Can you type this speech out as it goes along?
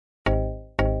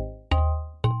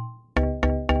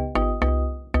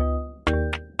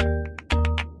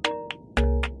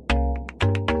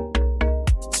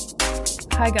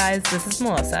Hi guys, this is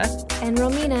Melissa. And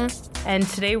Romina. And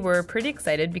today we're pretty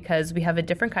excited because we have a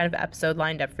different kind of episode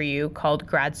lined up for you called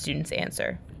Grad Students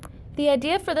Answer. The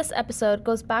idea for this episode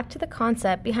goes back to the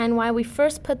concept behind why we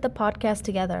first put the podcast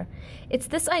together. It's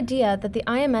this idea that the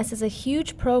IMS is a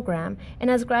huge program, and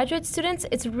as graduate students,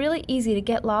 it's really easy to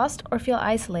get lost or feel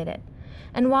isolated.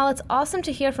 And while it's awesome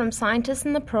to hear from scientists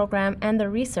in the program and the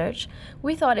research,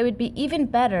 we thought it would be even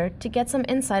better to get some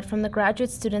insight from the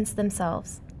graduate students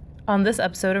themselves. On this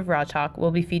episode of Raw Talk,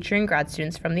 we'll be featuring grad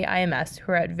students from the IMS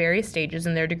who are at various stages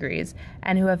in their degrees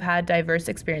and who have had diverse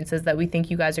experiences that we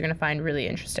think you guys are going to find really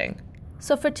interesting.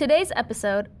 So for today's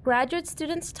episode, graduate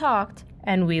students talked,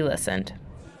 and we listened.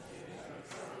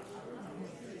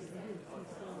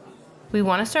 We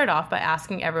want to start off by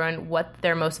asking everyone what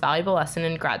their most valuable lesson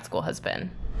in grad school has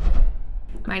been.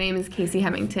 My name is Casey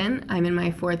Hemington. I'm in my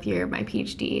fourth year of my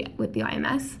PhD with the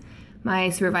IMS.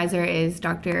 My supervisor is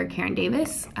Dr. Karen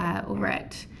Davis over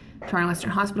at Toronto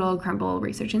Western Hospital Crumble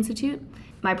Research Institute.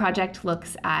 My project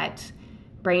looks at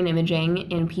brain imaging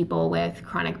in people with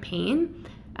chronic pain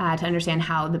to understand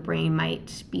how the brain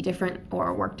might be different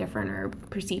or work different or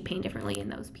perceive pain differently in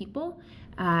those people.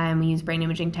 We use brain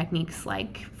imaging techniques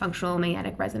like functional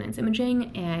magnetic resonance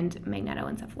imaging and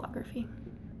magnetoencephalography.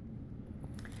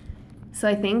 So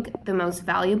I think the most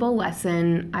valuable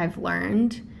lesson I've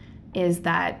learned is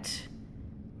that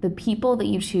the people that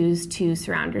you choose to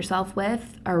surround yourself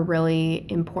with are really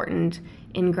important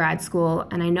in grad school.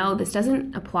 And I know this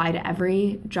doesn't apply to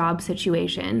every job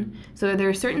situation. So there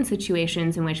are certain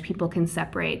situations in which people can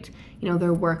separate,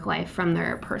 their work life from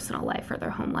their personal life or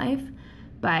their home life.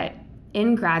 But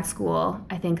in grad school,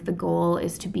 I think the goal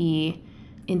is to be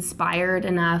inspired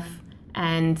enough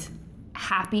and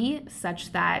happy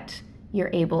such that you're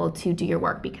able to do your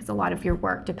work, because a lot of your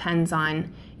work depends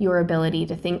on your ability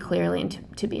to think clearly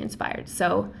and to be inspired.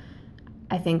 So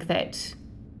I think that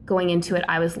going into it,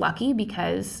 I was lucky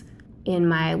because in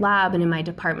my lab and in my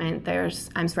department,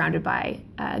 I'm surrounded by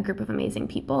a group of amazing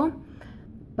people,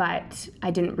 but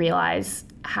I didn't realize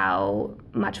how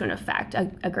much of an effect,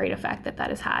 a great effect that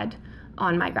has had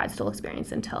on my grad school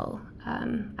experience until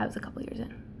I was a couple years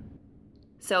in.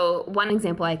 So one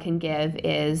example I can give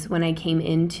is when I came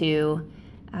into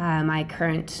my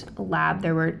current lab,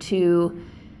 there were two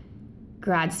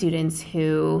grad students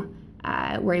who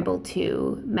were able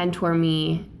to mentor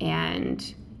me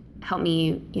and help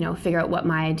me, figure out what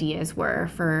my ideas were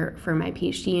for my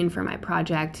PhD and for my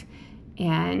project,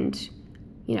 and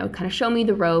kind of show me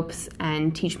the ropes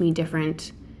and teach me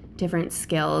different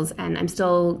skills. And I'm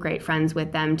still great friends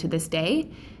with them to this day.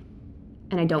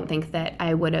 And I don't think that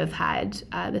I would have had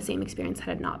the same experience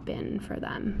had it not been for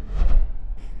them.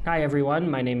 Hi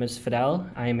everyone, my name is Fidel.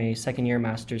 I am a second-year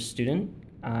master's student.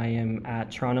 I am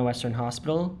at Toronto Western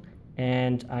Hospital,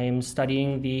 and I am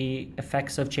studying the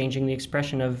effects of changing the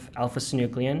expression of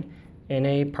alpha-synuclein in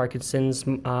a Parkinson's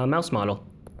mouse model.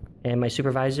 And my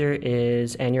supervisor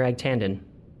is Anurag Tandon.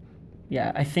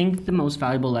 Yeah, I think the most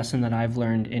valuable lesson that I've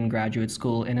learned in graduate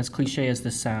school, and as cliche as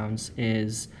this sounds,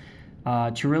 is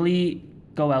to really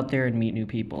go out there and meet new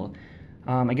people.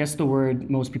 I guess the word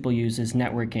most people use is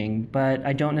networking, but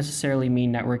I don't necessarily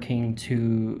mean networking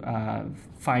to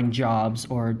find jobs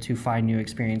or to find new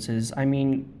experiences. I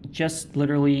mean, just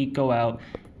literally go out,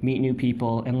 meet new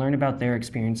people, and learn about their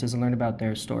experiences and learn about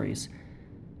their stories.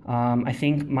 I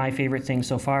think my favorite thing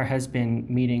so far has been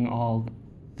meeting all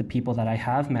the people that I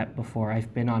have met before.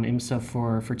 I've been on IMSA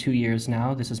for 2 years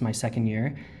now. This is my second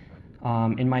year.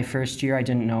 In my first year, I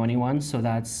didn't know anyone, so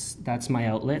that's my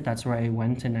outlet. That's where I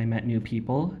went and I met new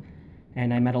people,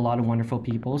 and I met a lot of wonderful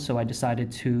people. So I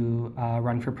decided to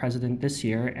run for president this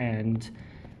year, and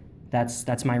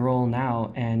that's my role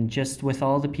now. And just with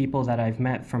all the people that I've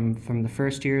met from the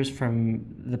first years, from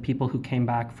the people who came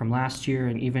back from last year,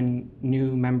 and even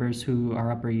new members who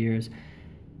are upper years,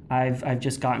 I've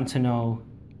just gotten to know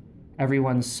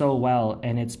everyone so well,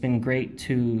 and it's been great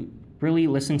to really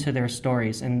listen to their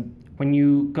stories. And when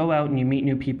you go out and you meet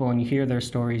new people and you hear their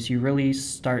stories, you really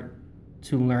start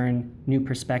to learn new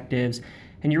perspectives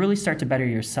and you really start to better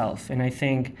yourself. And I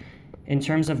think in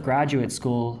terms of graduate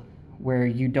school, where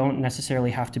you don't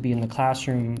necessarily have to be in the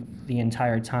classroom the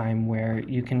entire time, where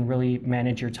you can really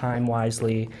manage your time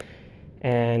wisely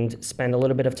and spend a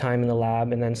little bit of time in the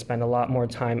lab and then spend a lot more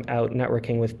time out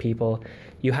networking with people,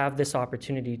 you have this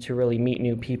opportunity to really meet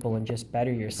new people and just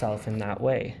better yourself in that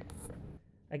way.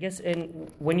 I guess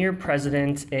when you're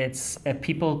president, it's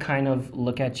people kind of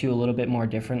look at you a little bit more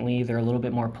differently. They're a little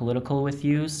bit more political with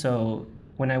you. So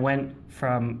when I went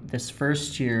from this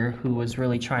first year, who was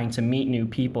really trying to meet new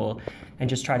people and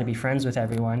just try to be friends with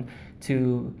everyone,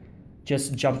 to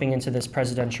just jumping into this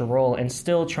presidential role and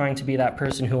still trying to be that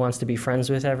person who wants to be friends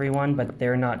with everyone, but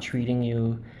they're not treating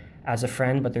you as a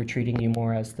friend, but they're treating you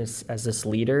more as this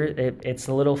leader. It's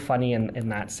a little funny in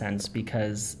that sense,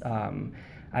 because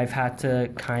I've had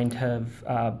to kind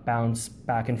of bounce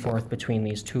back and forth between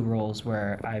these two roles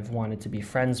where I've wanted to be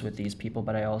friends with these people,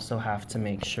 but I also have to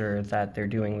make sure that they're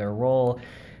doing their role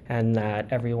and that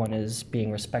everyone is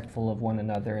being respectful of one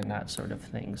another and that sort of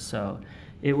thing. So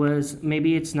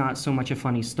maybe it's not so much a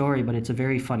funny story, but it's a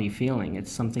very funny feeling.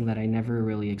 It's something that I never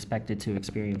really expected to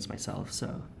experience myself.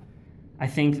 So I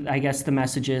guess the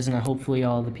message is, and hopefully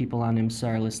all the people on IMSA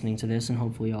are listening to this, and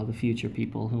hopefully all the future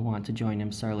people who want to join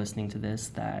IMSA are listening to this,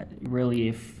 that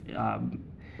really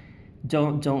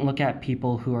don't look at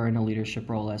people who are in a leadership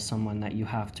role as someone that you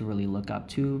have to really look up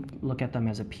to. Look at them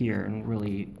as a peer and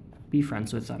really be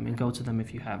friends with them and go to them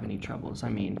if you have any troubles. I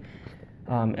mean,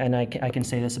 and I can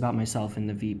say this about myself and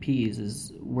the VPs,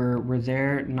 is we're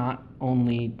there not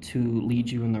only to lead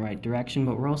you in the right direction,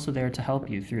 but we're also there to help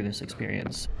you through this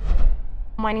experience.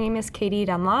 My name is Katie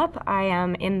Dunlop. I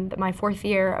am in my 4th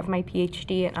year of my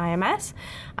PhD at IMS.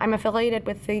 I'm affiliated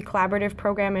with the collaborative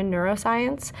program in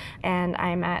neuroscience, and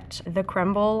I'm at the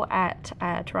Krembil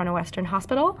at Toronto Western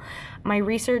Hospital. My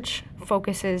research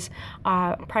focuses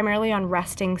primarily on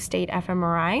resting state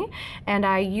fMRI, and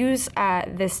I use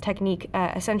this technique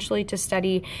essentially to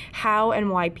study how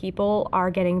and why people are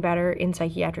getting better in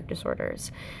psychiatric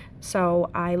disorders. So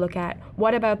I look at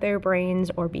what about their brains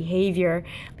or behavior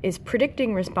is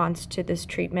predicting response to this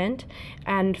treatment,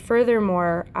 and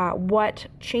furthermore, what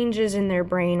changes in their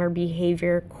brain or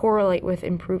behavior correlate with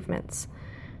improvements.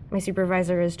 My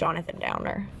supervisor is Jonathan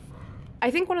Downer. I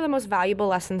think one of the most valuable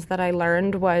lessons that I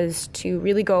learned was to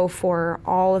really go for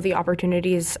all of the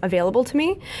opportunities available to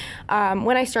me.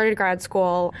 When I started grad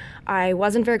school, I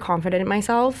wasn't very confident in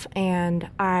myself, and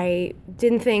I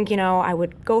didn't think, I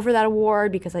would go for that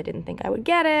award because I didn't think I would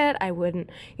get it. I wouldn't,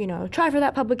 try for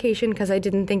that publication because I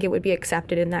didn't think it would be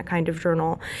accepted in that kind of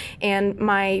journal. And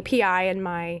my PI and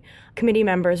my committee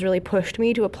members really pushed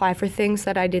me to apply for things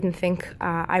that I didn't think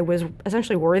I was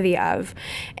essentially worthy of.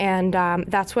 And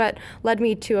that's what led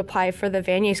me to apply for the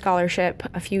Vanier Scholarship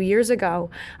a few years ago.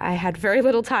 I had very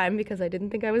little time because I didn't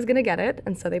think I was going to get it,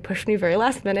 and so they pushed me very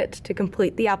last minute to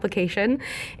complete the application,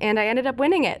 and I ended up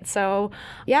winning it. So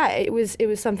yeah, it was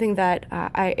something that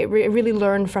I really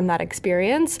learned from that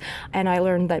experience, and I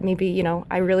learned that maybe,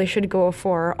 I really should go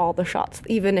for all the shots,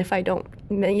 even if I don't,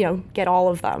 get all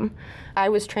of them. I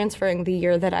was transferring the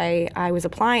year that I was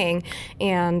applying,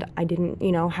 and I didn't,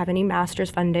 have any master's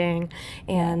funding,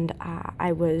 and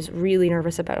I was really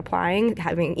nervous about applying.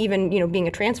 Having even, being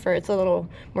a transfer, it's a little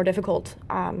more difficult,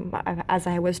 as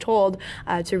I was told,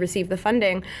 to receive the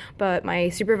funding. But my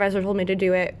supervisor told me to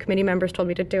do it. Committee members told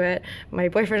me to do it. My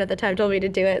boyfriend at the time told me to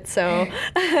do it. So,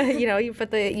 you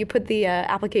put the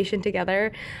application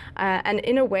together, and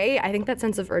in a way, I think that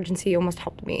sense of urgency almost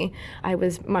helped me. I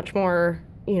was much more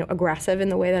aggressive in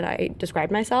the way that I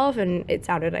described myself, and it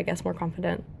sounded, I guess, more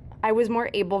confident. I was more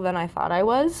able than I thought I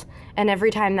was, and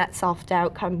every time that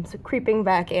self-doubt comes creeping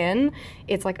back in,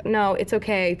 it's like, no, it's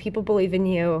okay. People believe in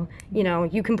you.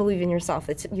 You can believe in yourself.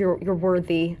 You're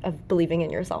worthy of believing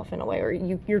in yourself in a way, or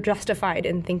you're justified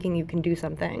in thinking you can do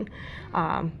something.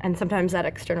 And sometimes that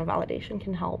external validation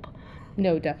can help.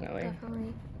 No, definitely.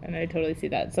 And I totally see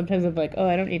that. Sometimes I'm like,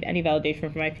 I don't need any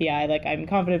validation from my PI. Like, I'm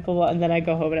confident, blah, blah, and then I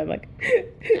go home and I'm like...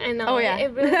 I know. Oh, yeah.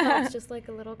 It really helps, just like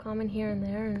a little comment here and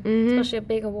there, and especially a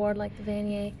big award like the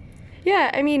Vanier. Yeah,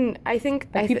 I mean, I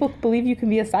think... people believe you can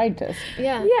be a scientist.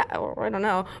 Yeah. Yeah, or I don't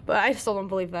know. But I still don't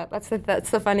believe that. That's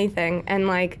the funny thing. And,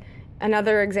 like,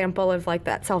 another example of, like,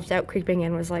 that self-doubt creeping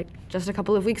in was, like, just a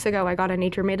couple of weeks ago, I got a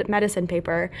Nature Medicine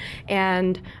paper,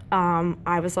 and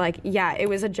I was like, yeah, it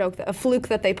was a fluke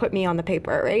that they put me on the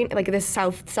paper, right? Like, this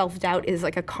self-doubt is,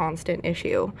 like, a constant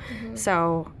issue. Mm-hmm.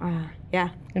 So, yeah.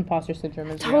 Imposter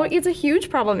syndrome as well. It's a huge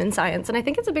problem in science, and I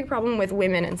think it's a big problem with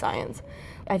women in science.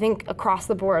 I think across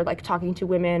the board, like talking to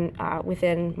women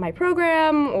within my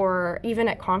program or even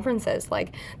at conferences,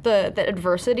 like the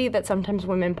adversity that sometimes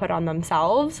women put on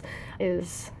themselves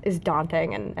is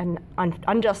daunting and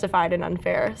unjustified and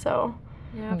unfair. So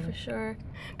yeah, for sure.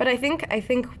 But I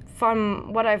think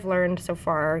from what I've learned so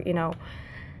far,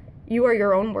 you are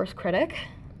your own worst critic.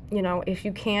 If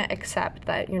you can't accept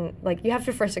that you have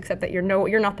to first accept that you're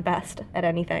not the best at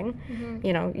anything.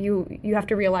 Mm-hmm. You have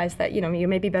to realize that, you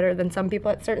may be better than some people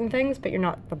at certain things, but you're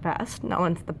not the best. No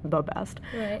one's the best.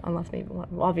 Right. Unless maybe,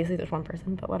 obviously there's one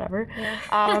person, but whatever.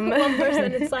 Yeah. One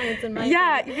person in science in my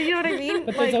opinion. You know what I mean?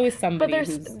 But there's always somebody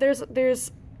But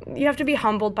there's you have to be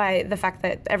humbled by the fact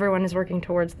that everyone is working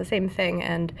towards the same thing,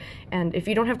 and if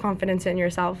you don't have confidence in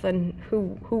yourself, then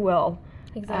who will?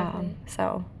 Exactly.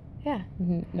 So, yeah.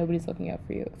 Mm-hmm. Nobody's looking out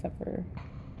for you except for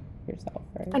yourself,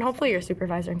 right? And hopefully your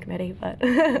supervisor and committee, but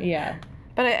yeah.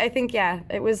 But I think,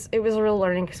 it was a real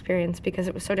learning experience because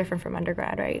it was so different from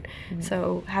undergrad, right? Mm-hmm.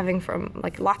 So having from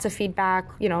like lots of feedback,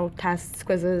 tests,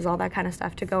 quizzes, all that kind of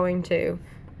stuff, to going to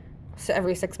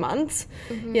every 6 months,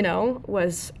 mm-hmm.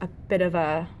 Was a bit of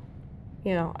a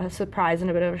surprise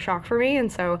and a bit of a shock for me. And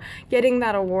so getting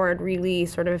that award really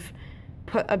sort of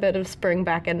put a bit of spring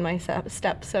back in my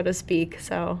step, so to speak.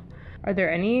 So, are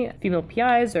there any female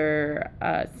PIs or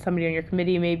somebody on your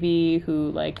committee maybe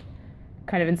who like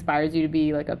kind of inspires you to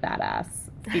be like a badass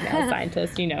female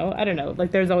scientist? I don't know.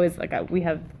 Like, there's always like we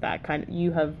have that kind of.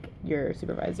 You have your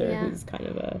supervisor who's kind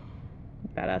of a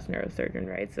badass neurosurgeon,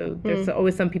 right? So there's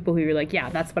always some people who you're like, yeah,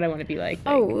 that's what I want to be like.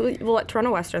 Oh, well, at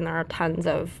Toronto Western, there are tons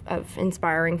of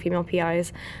inspiring female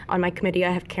PIs. On my committee,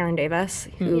 I have Karen Davis,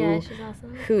 she's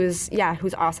awesome.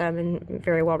 Who's awesome and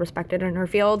very well respected in her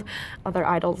field. Other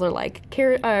idols are like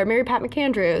Mary Pat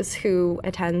McAndrews, who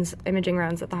attends imaging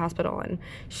rounds at the hospital, and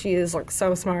she is like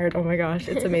so smart. Oh my gosh,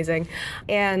 it's amazing.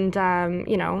 And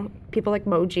people like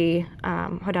Moji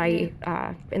Hodai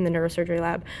in the neurosurgery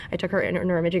lab. I took her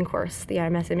neuroimaging course, the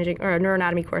IMS imaging, or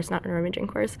neuroanatomy course, not neuroimaging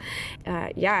course.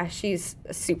 She's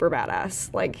super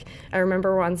badass. Like, I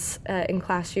remember once in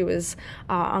class she was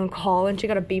on call and she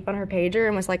got a beep on her pager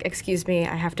and was like, "Excuse me,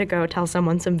 I have to go tell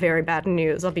someone some very bad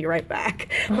news. I'll be right back."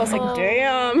 I was like,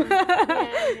 damn.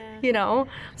 Yeah.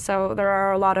 So there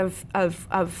are a lot of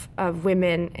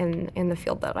women in the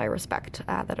field that I respect,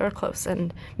 that are close,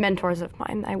 and mentors of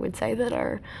mine, I would say, that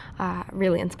are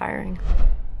really inspiring.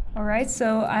 All right,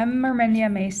 so I'm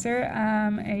Marmendia Meester.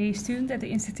 I'm a student at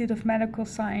the Institute of Medical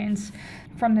Science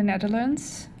from the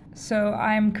Netherlands. So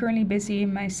I'm currently busy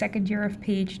in my second year of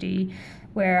PhD,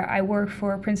 where I work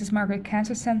for Princess Margaret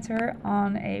Cancer Center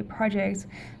on a project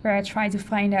where I try to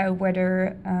find out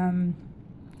whether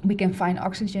we can find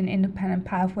oxygen-independent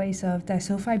pathways of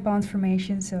disulfide bond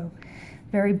formation. So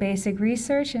very basic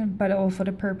research, but all for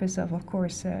the purpose of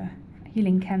course,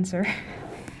 healing cancer.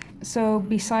 So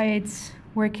besides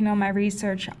working on my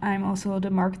research, I'm also the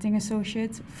marketing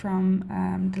associate from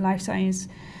the Life Science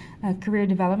Career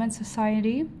Development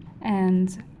Society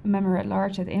and a member at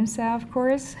large at IMSA, of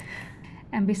course.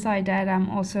 And beside that, I'm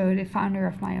also the founder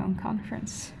of my own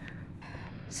conference.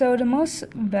 So the most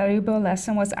valuable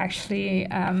lesson was actually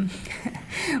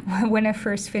when I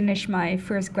first finished my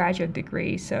first graduate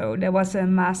degree. So there was a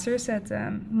master's at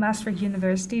Maastricht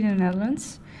University in the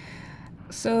Netherlands.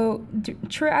 So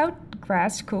throughout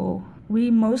grad school, we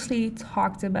mostly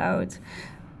talked about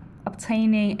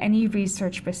obtaining any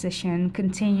research position,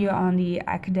 continue on the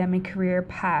academic career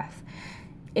path.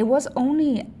 It was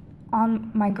only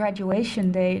on my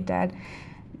graduation day that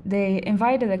they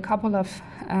invited a couple of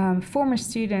former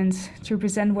students to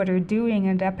present what they're doing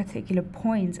at that particular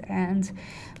point, and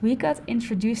we got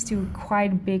introduced to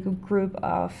quite a big group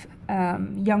of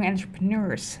young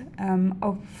entrepreneurs,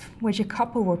 of which a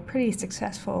couple were pretty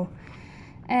successful.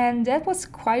 And that was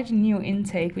quite a new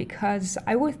intake, because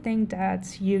I would think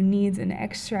that you need an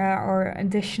extra or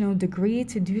additional degree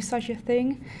to do such a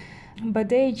thing. But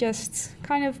they just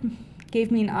kind of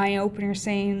gave me an eye-opener,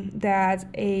 saying that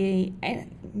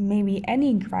maybe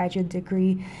any graduate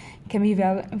degree can be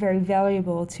very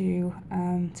valuable to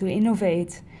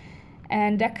innovate.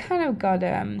 And that kind of got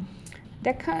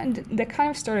that kind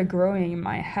of started growing in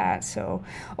my head. So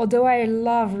although I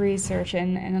love research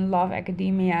and love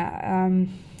academia,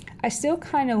 I still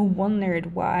kind of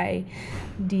wondered why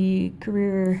the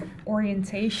career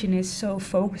orientation is so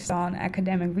focused on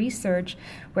academic research,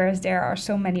 whereas there are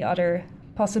so many other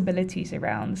possibilities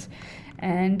around.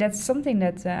 And that's something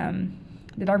that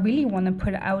I really want to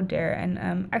put out there.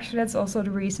 And actually that's also the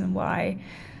reason why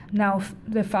now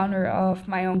the founder of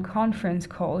my own conference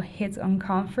called Hit On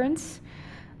Conference.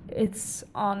 It's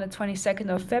on the 22nd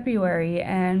of February,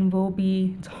 and we'll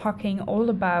be talking all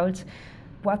about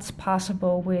what's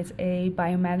possible with a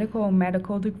biomedical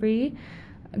medical degree,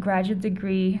 a graduate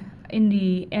degree in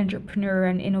the entrepreneur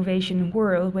and innovation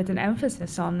world, with an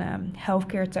emphasis on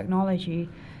healthcare technology.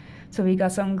 So we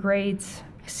got some great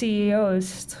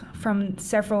CEOs from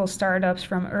several startups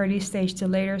from early stage to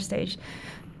later stage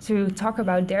to talk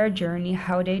about their journey,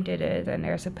 how they did it, and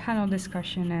there's a panel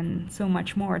discussion and so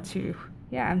much more to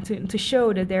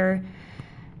show that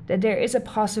there is a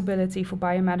possibility for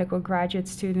biomedical graduate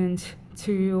students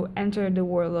to enter the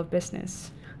world of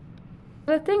business.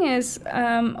 The thing is,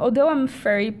 although I'm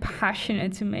very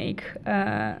passionate to make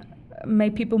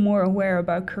make people more aware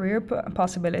about career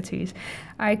possibilities.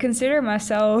 I consider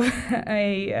myself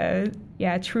a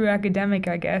true academic,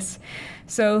 I guess.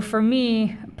 So for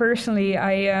me personally,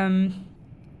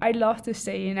 I'd love to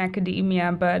stay in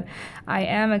academia, but I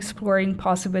am exploring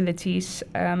possibilities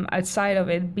outside of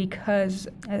it because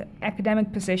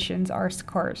academic positions are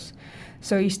scarce.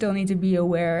 So you still need to be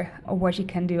aware of what you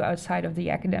can do outside of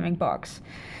the academic box.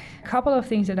 A couple of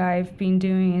things that I've been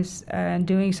doing is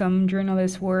doing some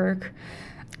journalist work,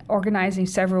 organizing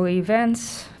several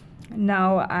events.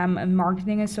 Now I'm a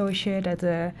marketing associate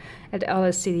at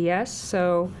LSCDS,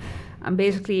 so I'm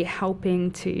basically helping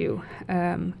to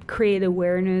create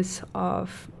awareness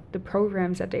of the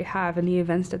programs that they have and the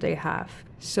events that they have.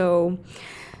 So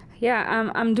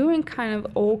I'm doing kind of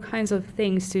all kinds of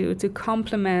things to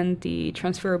complement the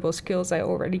transferable skills I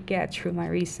already get through my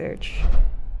research.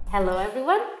 Hello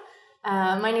everyone,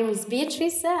 my name is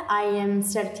Beatrice. I am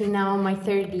starting now my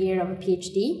third year of a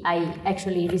PhD. I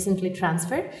actually recently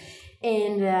transferred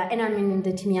and I'm in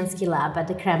the Tymiansky lab at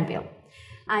the Krembil.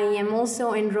 I am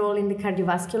also enrolled in the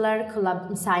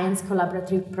cardiovascular science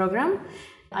collaborative program.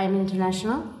 I'm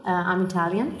international, I'm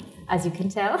Italian, as you can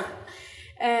tell.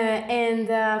 And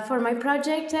for my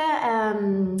project,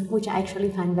 which I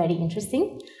actually find very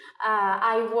interesting,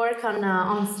 I work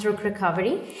on stroke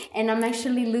recovery, and I'm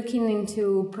actually looking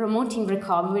into promoting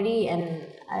recovery and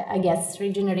I guess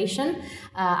regeneration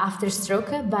after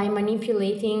stroke by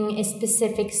manipulating a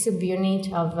specific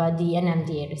subunit of the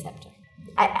NMDA receptor.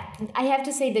 I have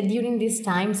to say that during this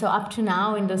time, so up to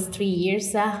now in those 3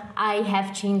 years, I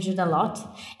have changed a lot,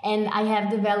 and I have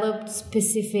developed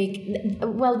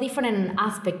different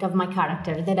aspect of my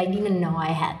character that I didn't know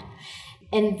I had.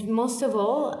 And most of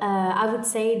all, I would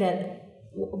say that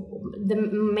the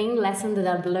main lesson that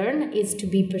I've learned is to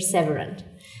be perseverant.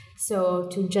 So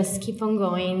to just keep on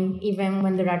going even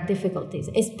when there are difficulties,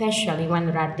 especially when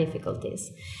there are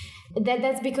difficulties.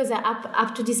 That's because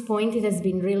up to this point it has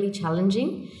been really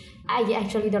challenging. I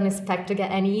actually don't expect to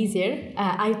get any easier.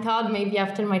 I thought maybe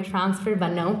after my transfer, but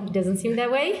no, it doesn't seem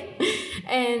that way.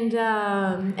 And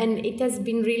it has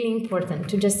been really important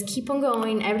to just keep on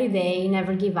going every day,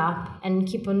 never give up, and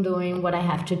keep on doing what I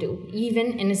have to do,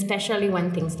 even and especially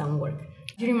when things don't work.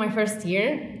 During my first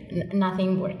year,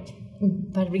 nothing worked.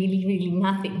 But really, really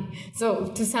nothing. So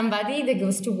to somebody that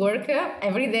goes to work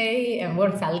every day and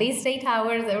works at least 8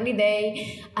 hours every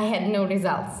day, I had no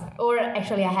results. Or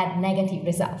actually I had negative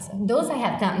results. Those I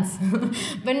have tons,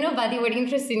 but nobody were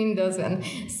interested in those ones.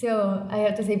 So I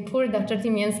have to say poor Dr.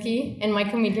 Tymiansky and my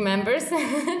committee members,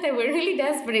 they were really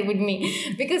desperate with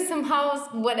me because somehow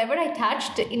whatever I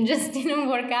touched, it just didn't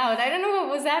work out. I don't know what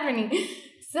was happening.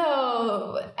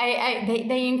 So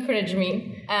they encouraged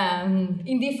me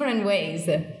in different ways,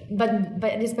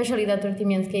 but especially Dr.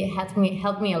 Tymiansky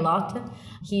helped me a lot.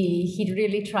 He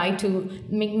really tried to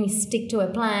make me stick to a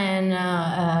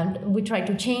plan. We tried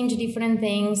to change different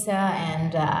things,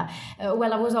 I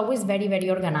was always very, very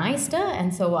organized,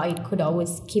 and so I could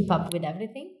always keep up with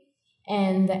everything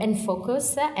and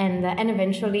focus, and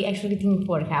eventually actually things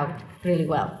worked out really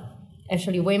well.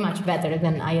 Actually, way much better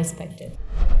than I expected.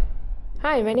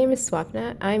 Hi, my name is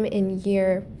Swapna. I'm in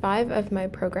year 5 of my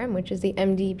program, which is the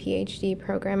MD PhD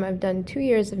program. I've done 2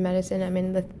 years of medicine. I'm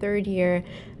in the 3rd year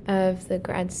of the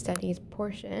grad studies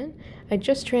portion. I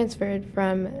just transferred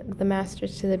from the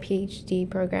master's to the PhD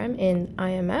program in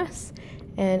IMS,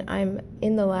 and I'm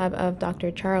in the lab of Dr.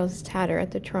 Charles Tatter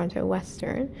at the Toronto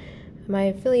Western. My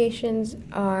affiliations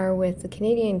are with the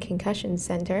Canadian Concussion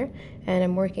Centre, and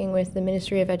I'm working with the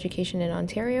Ministry of Education in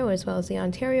Ontario as well as the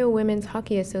Ontario Women's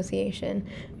Hockey Association.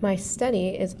 My study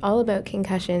is all about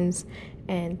concussions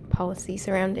and policy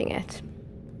surrounding it.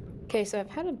 Okay, so I've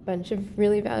had a bunch of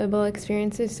really valuable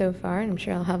experiences so far, and I'm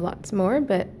sure I'll have lots more,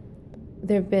 but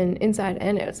they've been inside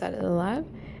and outside of the lab,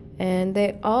 and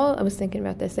they all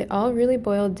really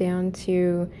boiled down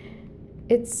to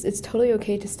it's totally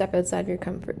okay to step outside of your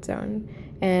comfort zone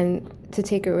and to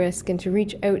take a risk and to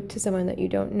reach out to someone that you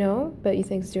don't know but you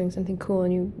think is doing something cool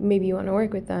and you want to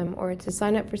work with them, or to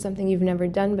sign up for something you've never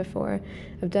done before.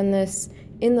 I've done this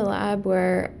in the lab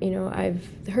where, I've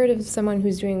heard of someone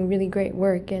who's doing really great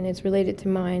work and it's related to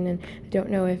mine, and I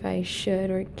don't know if I should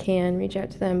or can reach out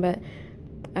to them, but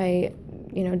I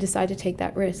decide to take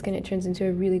that risk and it turns into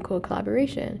a really cool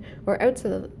collaboration. Or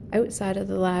outside of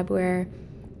the lab where,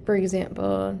 for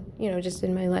example, just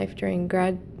in my life during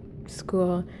grad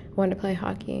school, I wanted to play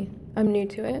hockey. I'm new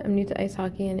to it. I'm new to ice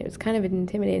hockey, and it was kind of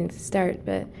intimidating to start,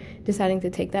 but deciding to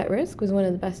take that risk was one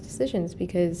of the best decisions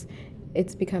because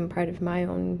it's become part of my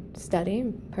own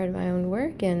study, part of my own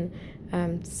work, and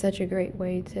such a great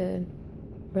way to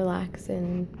relax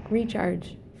and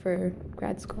recharge for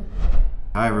grad school?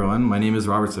 Hi everyone, my name is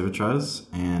Robert Civitras,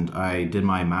 and I did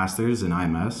my master's in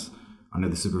IMS under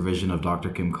the supervision of Dr.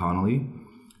 Kim Connolly.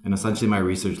 And essentially my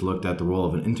research looked at the role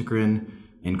of an integrin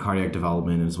in cardiac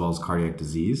development as well as cardiac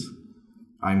disease.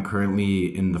 I'm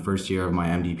currently in the first year of my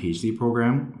MD PhD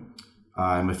program.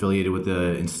 I'm affiliated with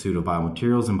the Institute of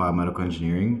Biomaterials and Biomedical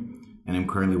Engineering, and I'm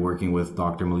currently working with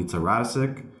Dr. Milica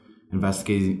Radicic,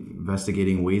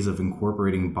 investigating ways of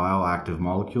incorporating bioactive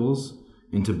molecules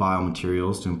into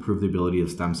biomaterials to improve the ability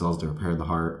of stem cells to repair the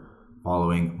heart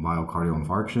following myocardial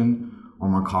infarction, or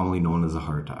more commonly known as a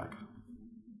heart attack.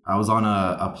 I was on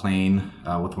a plane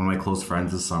with one of my close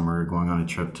friends this summer going on a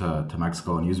trip to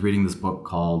Mexico, and he was reading this book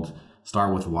called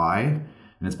Start With Why,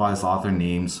 and it's by this author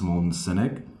named Simone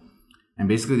Sinek. And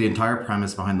basically the entire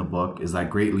premise behind the book is that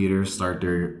great leaders start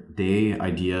their day,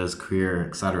 ideas, career,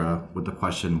 etc. with the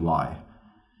question why.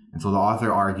 And so the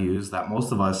author argues that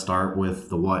most of us start with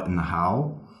the what and the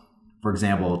how. For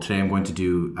example, today I'm going to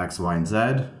do X, Y, and Z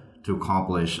to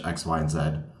accomplish X, Y, and Z.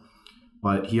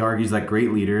 But he argues that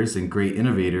great leaders and great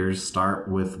innovators start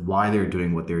with why they're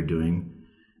doing what they're doing,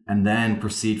 and then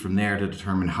proceed from there to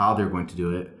determine how they're going to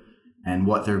do it and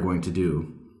what they're going to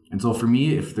do. And so for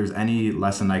me, if there's any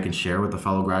lesson I can share with a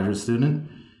fellow graduate student,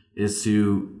 is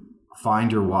to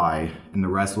find your why, and the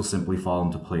rest will simply fall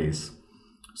into place.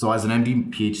 So as an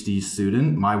MD PhD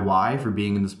student, my why for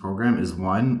being in this program is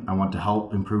 1, I want to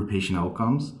help improve patient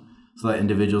outcomes so that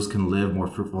individuals can live more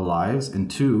fruitful lives.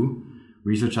 And 2,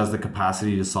 research has the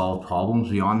capacity to solve problems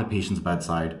beyond the patient's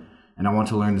bedside, and I want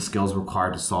to learn the skills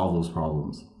required to solve those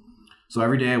problems. So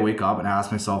every day I wake up and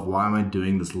ask myself, why am I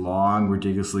doing this long,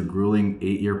 ridiculously grueling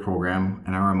 8-year program?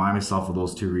 And I remind myself of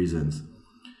those 2 reasons.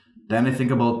 Then I think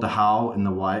about the how and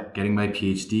the what, getting my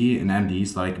PhD and MD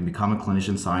so that I can become a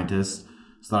clinician scientist,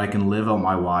 so that I can live out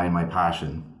my why and my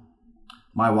passion.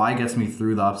 My why gets me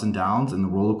through the ups and downs and the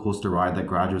roller coaster ride that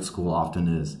graduate school often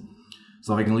is.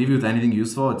 So if I can leave you with anything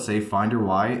useful, I'd say find your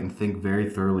why and think very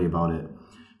thoroughly about it.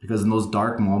 Because in those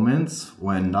dark moments,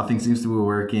 when nothing seems to be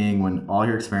working, when all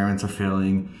your experiments are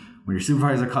failing, when your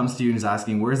supervisor comes to you and is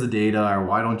asking, where's the data, or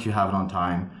why don't you have it on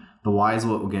time, the why is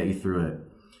what will get you through it.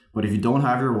 But if you don't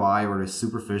have your why, or it is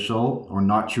superficial, or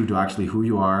not true to actually who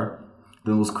you are,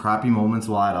 then those crappy moments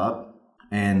will add up.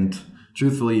 And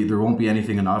truthfully, there won't be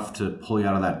anything enough to pull you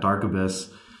out of that dark abyss,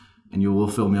 and you will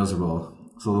feel miserable.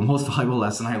 So the most valuable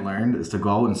lesson I learned is to go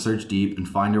out and search deep and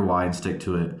find your why and stick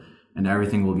to it, and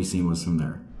everything will be seamless from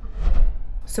there.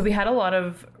 So we had a lot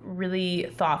of really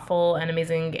thoughtful and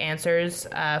amazing answers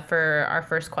for our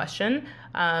first question,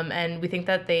 and we think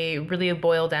that they really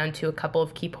boil down to a couple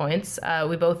of key points.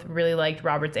 We both really liked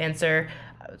Robert's answer,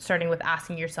 starting with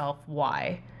asking yourself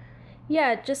why.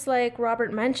 Yeah, just like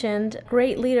Robert mentioned,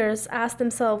 great leaders ask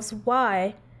themselves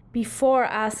why before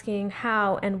asking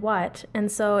how and what.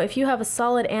 And so if you have a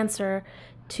solid answer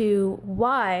to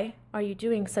why are you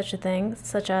doing such a thing,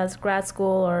 such as grad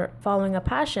school or following a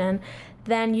passion,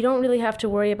 then you don't really have to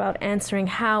worry about answering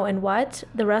how and what.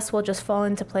 The rest will just fall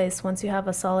into place once you have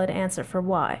a solid answer for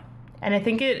why. And I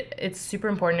think it's super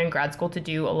important in grad school to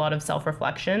do a lot of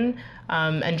self-reflection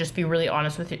and just be really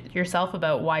honest with yourself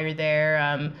about why you're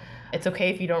there. It's okay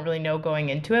if you don't really know going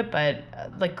into it, but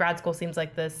like grad school seems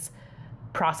like this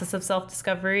process of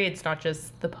self-discovery. It's not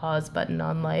just the pause button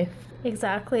on life.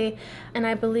 Exactly. And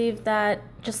I believe that,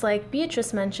 just like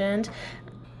Beatrice mentioned,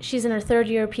 she's in her 3rd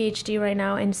year PhD right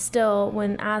now, and still,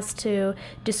 when asked to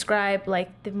describe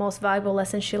like the most valuable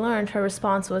lesson she learned, her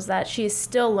response was that she is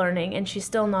still learning and she's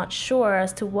still not sure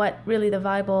as to what really the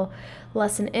valuable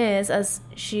lesson is, as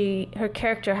her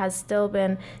character has still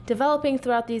been developing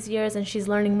throughout these years, and she's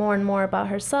learning more and more about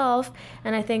herself.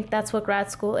 And I think that's what grad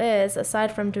school is.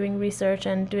 Aside from doing research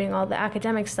and doing all the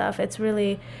academic stuff, it's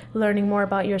really learning more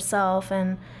about yourself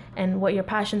and what your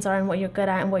passions are and what you're good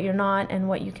at and what you're not and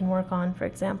what you can work on, for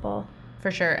example.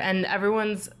 For sure. And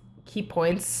everyone's key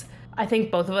points, I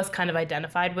think both of us kind of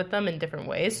identified with them in different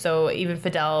ways. So even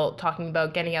Fidel talking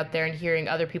about getting out there and hearing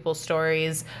other people's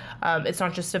stories, it's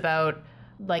not just about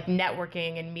like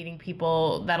networking and meeting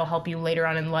people that'll help you later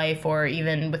on in life, or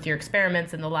even with your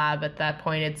experiments in the lab. At that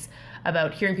point, it's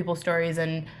about hearing people's stories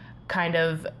and kind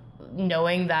of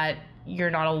knowing that you're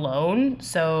not alone.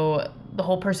 So the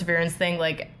whole perseverance thing,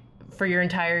 like for your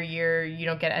entire year, you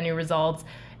don't get any results.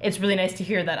 It's really nice to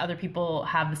hear that other people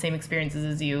have the same experiences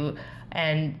as you.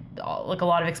 And like a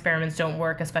lot of experiments don't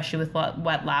work, especially with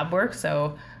wet lab work.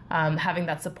 So having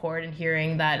that support and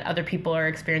hearing that other people are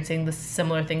experiencing the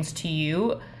similar things to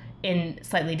you in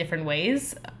slightly different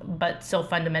ways, but still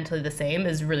fundamentally the same,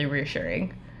 is really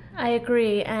reassuring. I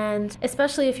agree. And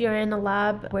especially if you're in a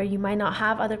lab where you might not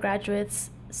have other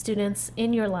students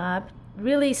in your lab,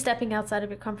 really stepping outside of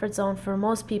your comfort zone for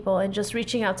most people and just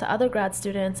reaching out to other grad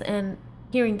students and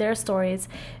hearing their stories,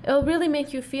 it'll really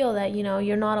make you feel that, you know,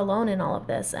 you're not alone in all of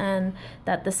this, and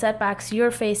that the setbacks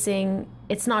you're facing,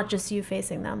 it's not just you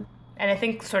facing them. And I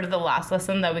think sort of the last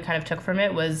lesson that we kind of took from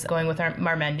it was going with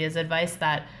Marmendia's advice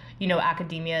that, you know,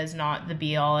 academia is not the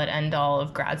be-all and end-all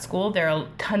of grad school. There are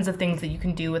tons of things that you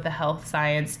can do with a health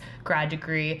science grad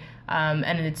degree, and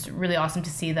it's really awesome to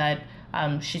see that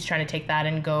she's trying to take that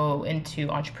and go into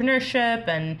entrepreneurship.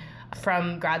 And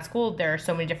from grad school, there are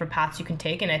so many different paths you can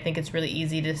take, and I think it's really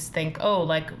easy to think, oh,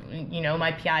 like, you know,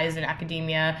 my PI is in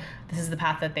academia, this is the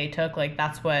path that they took, like,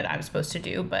 that's what I'm supposed to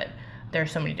do, but there are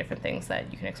so many different things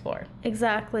that you can explore.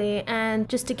 Exactly. And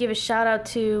just to give a shout out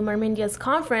to Marmendia's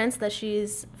conference that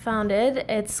she's founded,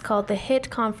 it's called the HIT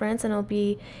Conference, and it'll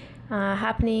be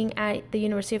happening at the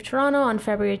University of Toronto on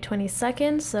February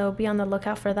 22nd, so be on the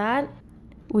lookout for that.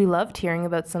 We loved hearing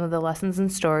about some of the lessons and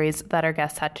stories that our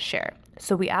guests had to share,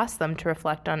 so we asked them to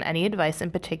reflect on any advice in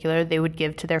particular they would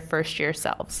give to their first-year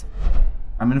selves.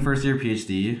 I'm in a first-year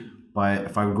PhD, but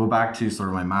if I would go back to sort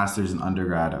of my master's and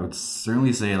undergrad, I would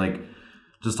certainly say, like,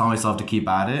 just tell myself to keep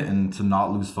at it and to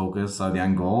not lose focus on the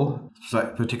end goal.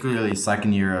 So particularly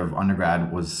second year of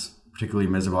undergrad was particularly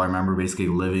miserable. I remember basically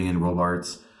living in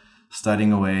Robarts,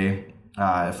 studying away.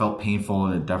 It felt painful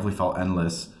and it definitely felt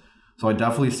endless. So I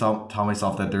definitely tell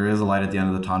myself that there is a light at the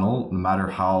end of the tunnel, no matter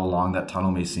how long that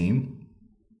tunnel may seem.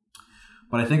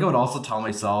 But I think I would also tell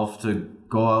myself to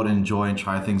go out and enjoy and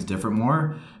try things different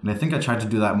more. And I think I tried to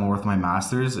do that more with my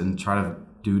master's and try to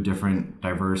do different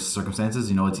diverse circumstances.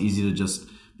 You know, it's easy to just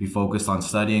be focused on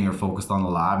studying or focused on the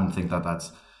lab and think that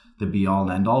that's the be all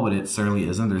and end all, but it certainly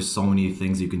isn't. There's so many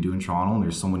things you can do in Toronto, and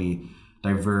there's so many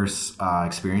diverse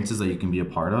experiences that you can be a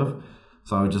part of.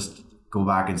 So I would just go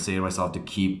back and say to myself to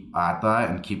keep at that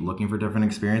and keep looking for different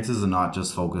experiences and not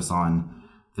just focus on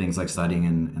things like studying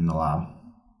in the lab.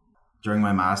 During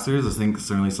my master's, I think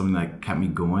certainly something that kept me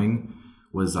going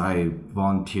was I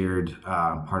volunteered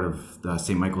part of the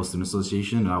St. Michael's Student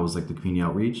Association, and I was like the community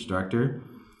outreach director.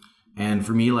 And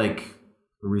for me, like,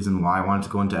 the reason why I wanted to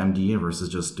go into MD versus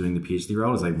just doing the PhD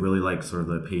route is I really like sort of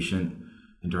the patient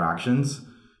interactions.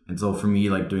 And so for me,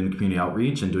 like, doing the community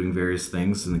outreach and doing various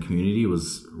things in the community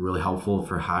was really helpful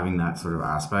for having that sort of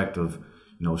aspect of,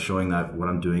 you know, showing that what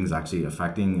I'm doing is actually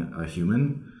affecting a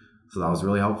human. So that was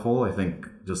really helpful. I think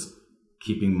just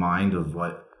keeping mind of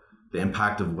what the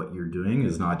impact of what you're doing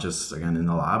is not just, again, in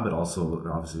the lab, but also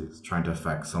obviously trying to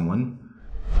affect someone.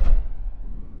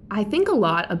 I think a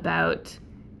lot about,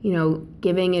 you know,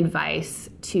 giving advice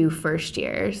to first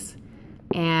years,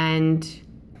 and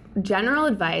general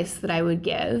advice that I would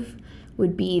give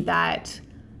would be that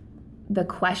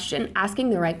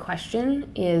asking the right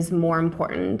question is more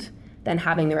important than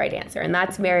having the right answer. And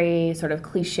that's very sort of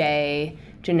cliche,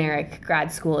 generic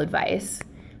grad school advice.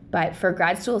 But for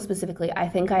grad school specifically, I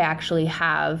think I actually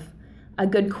have a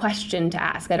good question to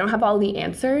ask. I don't have all the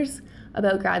answers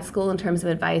about grad school in terms of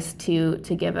advice to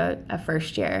give a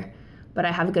first year, but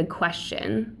I have a good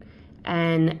question.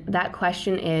 And that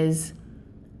question is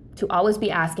to always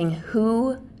be asking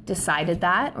who decided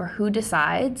that, or who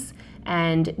decides,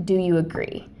 and do you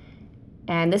agree?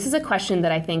 And this is a question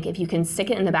that I think if you can stick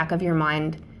it in the back of your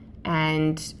mind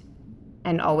and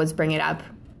always bring it up,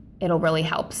 it'll really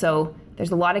help. So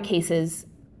there's a lot of cases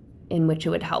in which it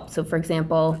would help. So for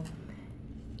example,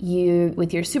 you,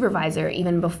 with your supervisor,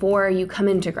 even before you come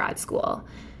into grad school,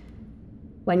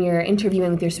 when you're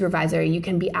interviewing with your supervisor, you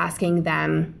can be asking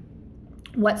them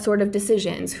what sort of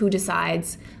decisions, who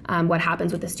decides what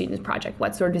happens with the student's project,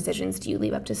 what sort of decisions do you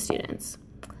leave up to students?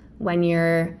 When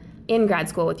you're in grad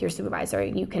school with your supervisor,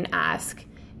 you can ask,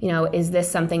 you know, is this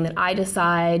something that I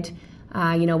decide?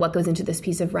 You know, what goes into this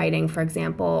piece of writing, for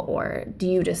example, or do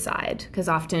you decide? Because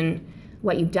often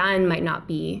what you've done might not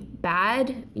be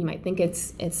bad. You might think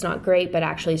it's not great, but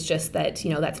actually it's just that,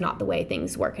 you know, that's not the way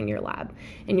things work in your lab.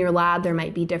 In your lab, there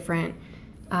might be different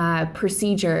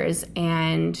procedures,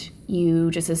 and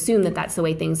you just assume that that's the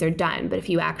way things are done. But if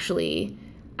you actually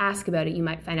ask about it, you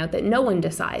might find out that no one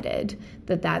decided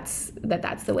that that's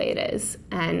the way it is.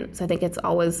 And so I think it's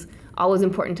always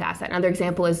important to ask that. Another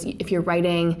example is if you're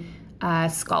writing a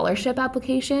scholarship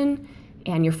application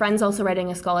and your friend's also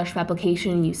writing a scholarship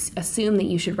application, you assume that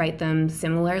you should write them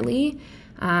similarly.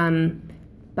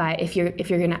 But if you're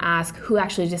going to ask who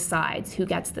actually decides who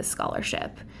gets this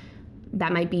scholarship,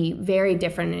 that might be very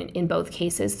different in both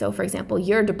cases. So for example,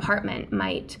 your department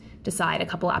might decide a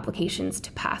couple applications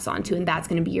to pass on to, and that's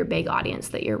going to be your big audience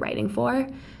that you're writing for.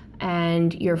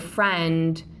 And your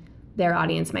friend, their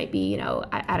audience might be, you know,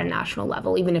 at a national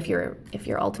level, even if you're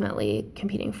ultimately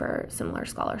competing for similar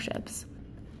scholarships.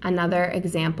 Another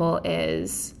example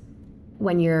is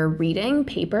when you're reading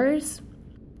papers,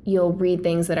 you'll read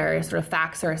things that are sort of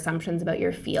facts or assumptions about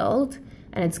your field,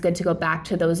 and it's good to go back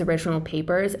to those original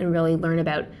papers and really learn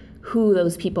about who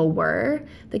those people were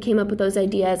that came up with those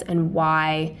ideas and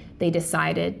why they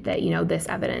decided that, this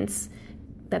evidence,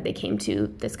 that they came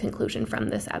to this conclusion from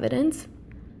this evidence.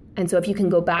 And so if you can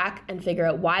go back and figure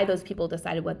out why those people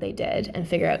decided what they did and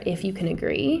figure out if you can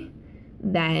agree,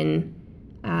 then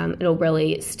it'll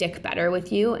really stick better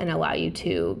with you and allow you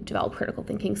to develop critical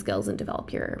thinking skills and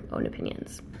develop your own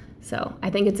opinions. So I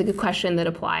think it's a good question that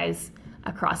applies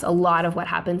across a lot of what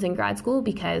happens in grad school,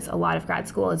 because a lot of grad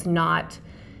school is not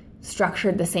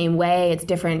structured the same way. It's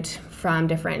different from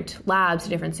different labs,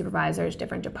 different supervisors,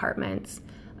 different departments,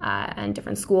 and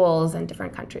different schools and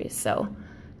different countries. So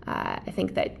I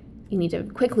think that you need to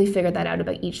quickly figure that out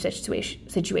about each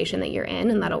situation that you're in,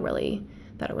 and that'll really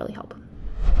help.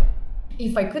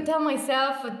 If I could tell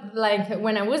myself, like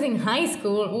when I was in high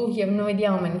school, you have no idea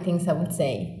how many things I would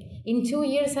say. In 2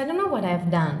 years, I don't know what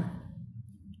I've done.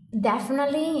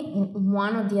 Definitely,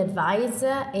 one of the advice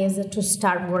is to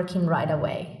start working right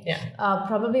away. Yeah.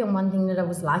 Probably one thing that I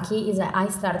was lucky is that I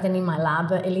started in my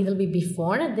lab a little bit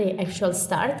before the actual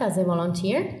start as a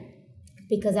volunteer.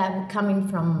 Because I'm coming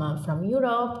from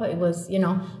Europe, it was,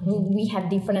 we have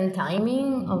different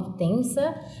timing of things,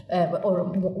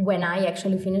 or when I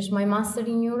actually finished my master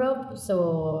in Europe.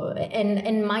 So,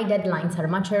 and my deadlines are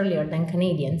much earlier than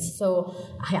Canadians. So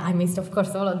I missed, of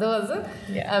course, all of those.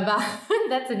 Yeah. But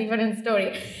that's a different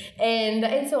story.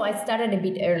 And so I started a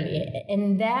bit early,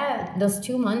 and those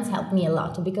 2 months helped me a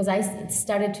lot because I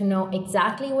started to know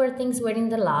exactly where things were in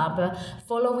the lab,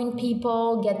 following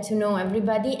people, get to know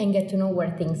everybody, and get to know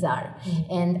where things are,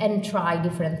 and try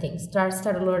different things.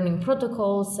 Start learning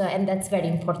protocols, and that's very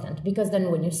important because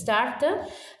then when you start,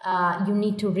 you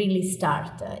need to really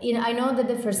start. I know that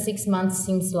the first 6 months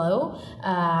seem slow,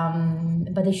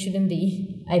 but it shouldn't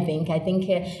be. I think,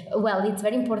 it's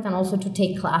very important also to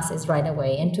take classes right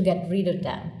away and to get rid of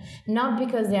them. Not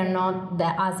because they are not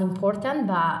that as important,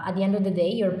 but at the end of the day,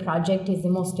 your project is the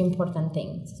most important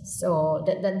thing. So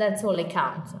that's all it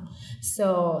counts.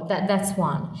 So that's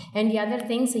one. And the other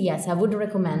things, yes, I would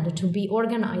recommend to be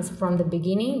organized from the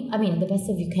beginning. I mean, the best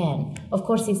of you can. Of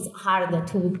course, it's hard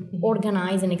to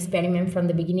organize and experiment from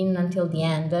the beginning until the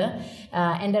end.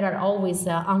 And there are always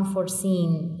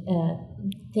unforeseen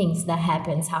things that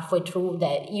happens halfway through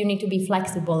that you need to be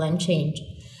flexible and change.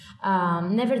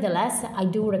 Nevertheless, I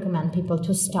do recommend people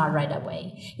to start right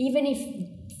away, even if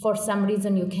for some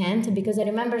reason you can't, because I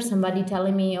remember somebody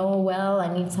telling me,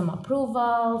 I need some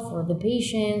approval for the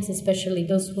patients, especially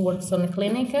those who works on the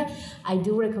clinic. I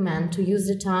do recommend to use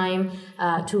the time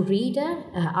to read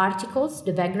articles,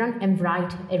 the background, and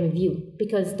write a review,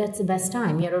 because that's the best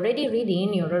time. You're already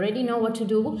reading, you already know what to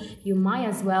do, you might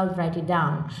as well write it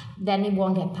down. Then it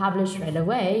won't get published right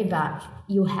away, but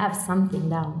you have something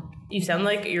down. You sound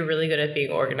like you're really good at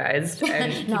being organized.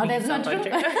 And no, that's not true. You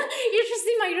should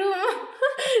see my room.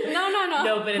 No.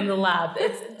 No, but in the lab,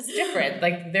 it's different.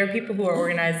 Like, there are people who are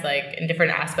organized, like, in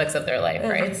different aspects of their life,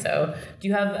 right? So do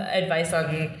you have advice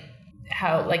on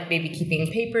how, like, maybe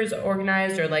keeping papers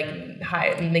organized, or, like,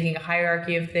 making a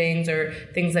hierarchy of things, or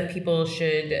ways that people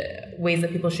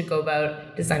should go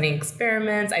about designing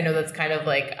experiments? I know that's kind of,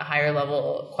 like, a higher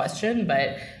level question,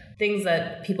 but things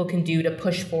that people can do to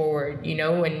push forward,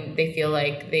 when they feel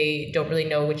like they don't really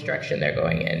know which direction they're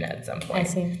going in at some point. I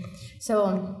see.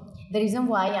 So the reason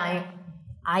why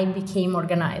I became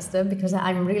organized, because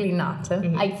I'm really not,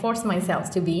 I force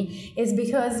myself to be, is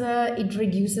because it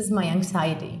reduces my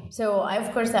anxiety. So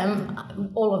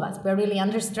all of us, we're really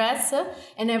under stress,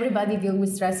 and everybody deals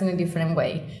with stress in a different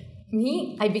way.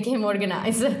 Me, I became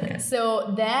organized. Yeah.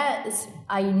 So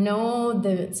I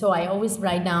always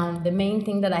write down the main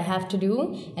thing that I have to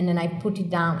do, and then I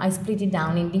split it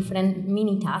down in different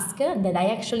mini tasks that I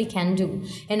actually can do,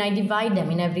 and I divide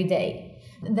them in every day.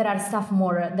 There are stuff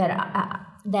more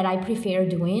that I prefer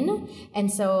doing,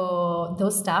 and so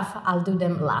those stuff I'll do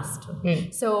them last.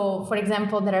 So, for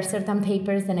example, there are certain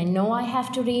papers that I know I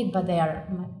have to read, but they're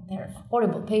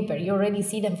horrible paper. You already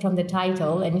see them from the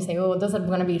title, and you say, those are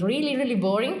going to be really, really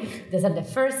boring. Those are the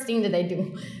first thing that I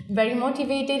do. Very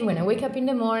motivated when I wake up in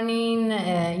the morning,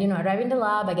 arrive in the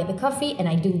lab, I get the coffee, and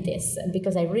I do this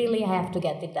because I have to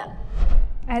get it done.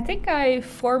 I think I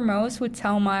foremost would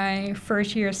tell my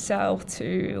first year self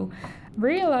to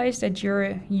realize that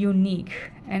you're unique.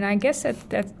 And I guess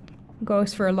that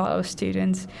goes for a lot of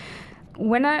students.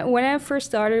 When I first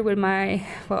started with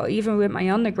even with my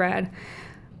undergrad,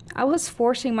 I was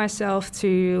forcing myself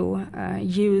to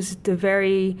use the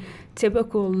very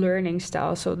typical learning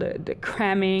style, so the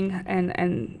cramming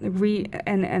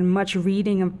and much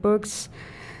reading of books,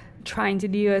 trying to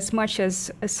do as much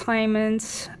as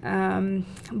assignments,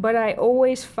 but I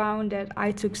always found that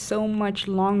I took so much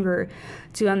longer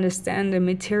to understand the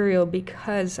material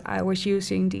because I was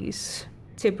using these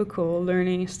typical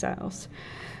learning styles.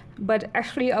 But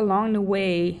actually along the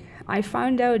way, I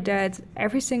found out that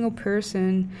every single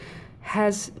person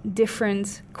has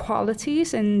different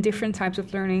qualities and different types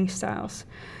of learning styles.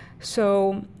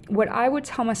 So what I would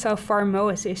tell myself far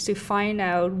most is to find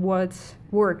out what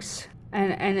works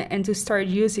and to start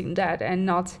using that and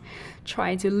not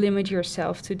try to limit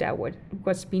yourself to that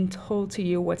what's been told to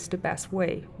you what's the best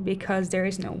way, because there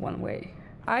is no one way.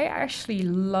 I actually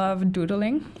love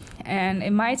doodling, and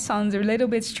it might sound a little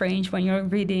bit strange when you're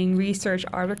reading research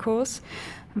articles,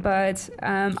 but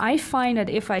I find that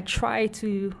if I try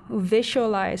to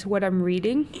visualize what I'm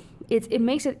reading, it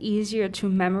makes it easier to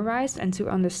memorize and to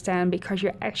understand, because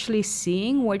you're actually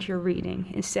seeing what you're reading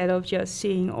instead of just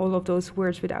seeing all of those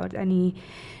words without any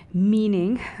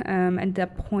meaning at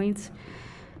that point.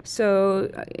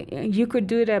 So you could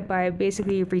do that by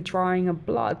basically redrawing a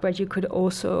blot, but you could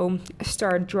also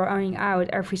start drawing out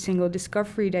every single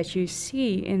discovery that you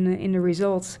see in the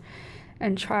results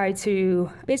and try to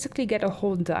basically get a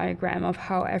whole diagram of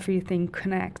how everything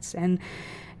connects. And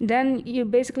then you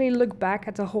basically look back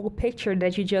at the whole picture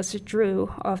that you just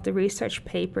drew of the research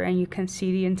paper, and you can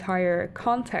see the entire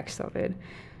context of it.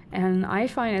 And I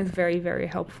find it very, very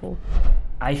helpful.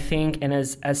 I think, and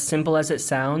as simple as it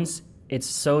sounds, it's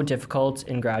so difficult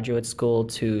in graduate school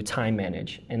to time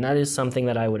manage. And that is something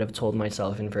that I would have told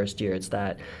myself in first year. It's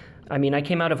that, I mean, I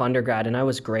came out of undergrad and I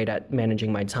was great at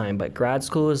managing my time, but grad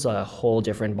school is a whole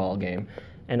different ballgame.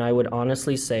 And I would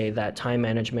honestly say that time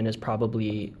management is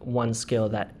probably one skill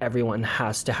that everyone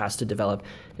has to develop,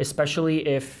 especially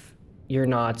if you're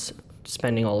not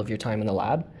spending all of your time in the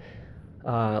lab.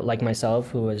 Like myself,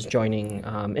 who was joining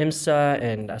IMSA,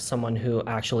 and as someone who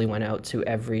actually went out to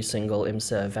every single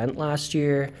IMSA event last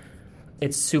year,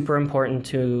 it's super important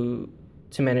to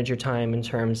manage your time in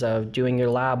terms of doing your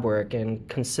lab work and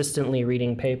consistently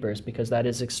reading papers, because that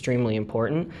is extremely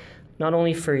important, not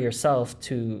only for yourself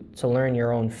to learn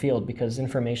your own field, because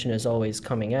information is always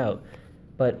coming out,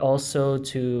 but also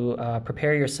to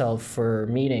prepare yourself for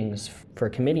meetings, for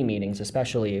committee meetings,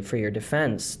 especially for your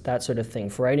defense, that sort of thing,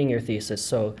 for writing your thesis.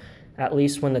 So at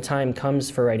least when the time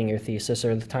comes for writing your thesis,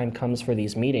 or the time comes for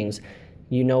these meetings,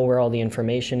 you know where all the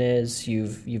information is,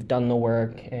 you've done the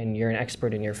work, and you're an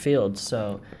expert in your field.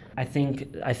 So I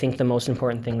think the most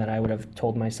important thing that I would have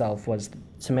told myself was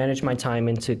to manage my time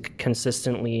and to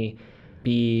consistently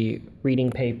be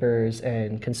reading papers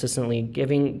and consistently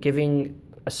giving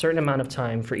a certain amount of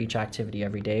time for each activity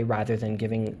every day, rather than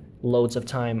giving loads of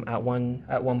time at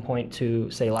one point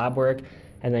to, say, lab work,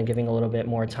 and then giving a little bit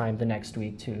more time the next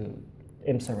week to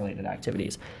IMSA-related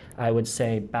activities. I would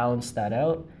say balance that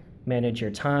out, manage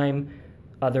your time,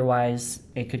 otherwise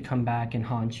it could come back and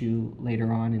haunt you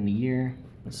later on in the year.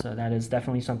 So that is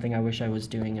definitely something I wish I was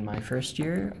doing in my first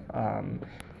year.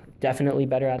 Definitely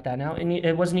better at that now. And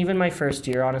it wasn't even my first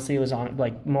year, honestly. It was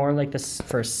more like the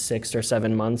first 6 or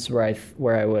 7 months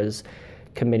where I was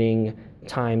committing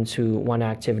time to one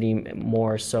activity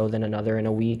more so than another in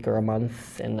a week or a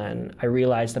month. And then I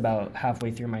realized about halfway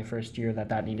through my first year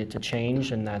that needed to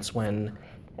change, and that's when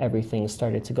everything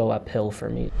started to go uphill for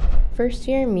me. First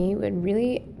year me would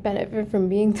really benefit from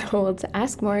being told to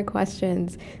ask more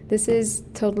questions. This is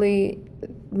totally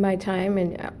my time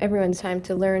and everyone's time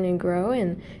to learn and grow,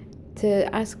 and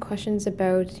to ask questions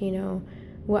about,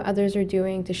 what others are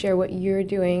doing, to share what you're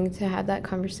doing, to have that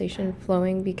conversation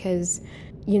flowing, because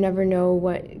you never know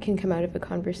what can come out of a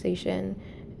conversation.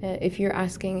 If you're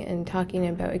asking and talking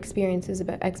about experiences,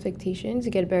 about expectations,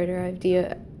 you get a better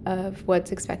idea of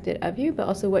what's expected of you, but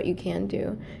also what you can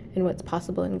do and what's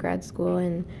possible in grad school.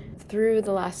 And through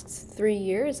the last 3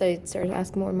 years, I started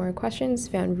asking more and more questions,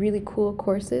 found really cool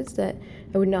courses that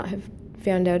I would not have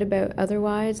found out about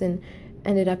otherwise, and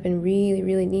ended up in really,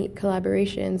 really neat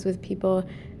collaborations with people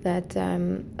that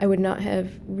I would not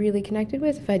have really connected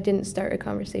with if I didn't start a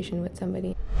conversation with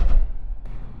somebody.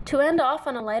 To end off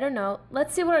on a lighter note,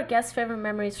 let's see what our guests' favorite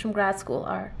memories from grad school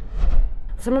are.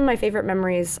 Some of my favorite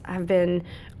memories have been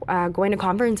going to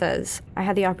conferences. I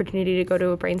had the opportunity to go to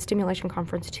a brain stimulation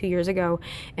conference 2 years ago,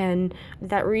 and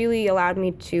that really allowed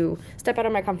me to step out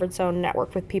of my comfort zone,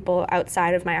 network with people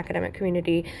outside of my academic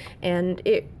community, and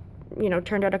it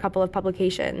turned out a couple of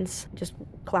publications, just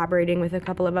collaborating with a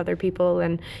couple of other people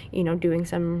and, doing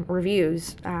some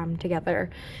reviews together.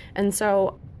 And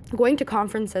so Going to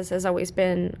conferences has always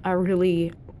been a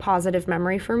really positive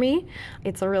memory for me.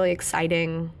 It's a really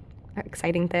exciting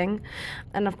thing.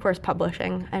 And of course,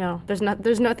 publishing. I know there's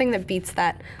nothing that beats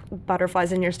that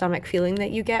butterflies in your stomach feeling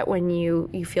that you get when you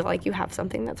feel like you have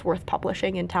something that's worth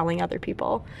publishing and telling other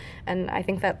people. And I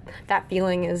think that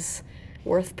feeling is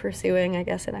worth pursuing, I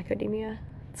guess, in academia.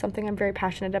 It's something I'm very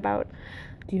passionate about.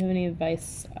 Do you have any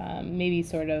advice, maybe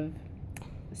sort of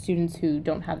students who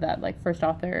don't have that like first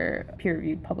author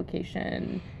peer-reviewed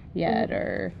publication yet,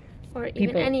 or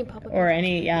even any publication, or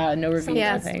any no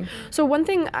review thing? So one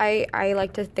thing I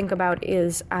like to think about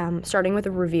is starting with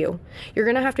a review. You're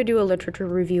going to have to do a literature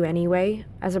review anyway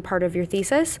as a part of your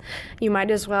thesis. You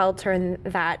might as well turn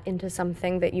that into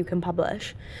something that you can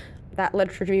publish. That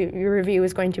literature review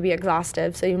is going to be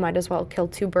exhaustive, so you might as well kill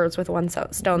two birds with one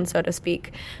stone, so to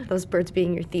speak. Those birds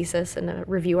being your thesis and a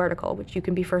review article, which you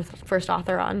can be first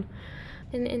author on.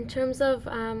 And in terms of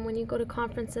when you go to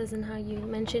conferences and how you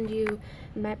mentioned you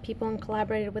met people and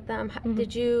collaborated with them,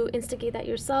 did you instigate that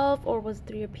yourself, or was it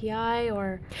through your PI?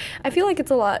 Or I feel like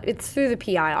it's through the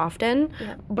PI often,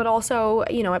 but also,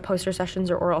 at poster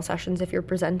sessions or oral sessions if you're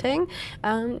presenting,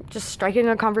 just striking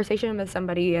a conversation with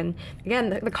somebody. And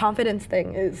again, the confidence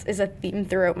thing is a theme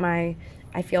throughout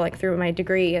through my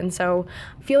degree. And so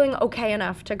feeling okay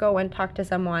enough to go and talk to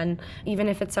someone, even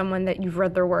if it's someone that you've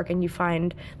read their work and you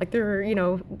find like they're,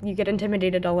 you get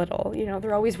intimidated a little,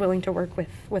 they're always willing to work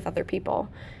with other people.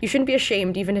 You shouldn't be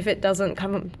ashamed, even if it doesn't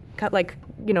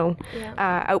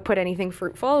output anything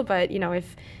fruitful, but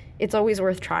if it's always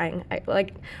worth trying.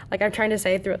 Like I'm trying to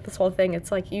say throughout this whole thing,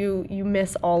 it's like you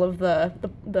miss all of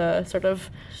the sort of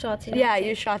shots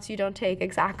shots you don't take,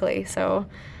 exactly. So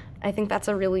I think that's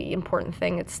a really important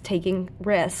thing. It's taking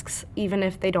risks, even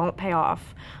if they don't pay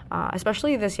off,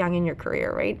 especially this young in your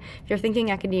career, right? If you're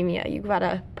thinking academia, you've got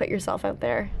to put yourself out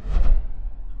there.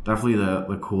 Definitely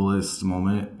the coolest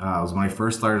moment was when I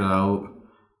first started out.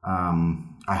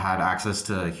 I had access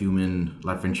to human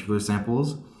left ventricular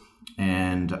samples,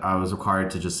 and I was required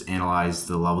to just analyze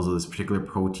the levels of this particular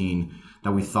protein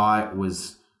that we thought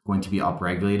was going to be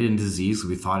upregulated in disease. So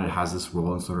we thought it has this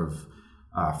role in sort of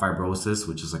fibrosis,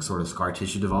 which is like sort of scar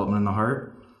tissue development in the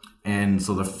heart. And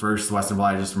so the first Western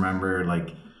blot, I just remember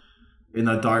like in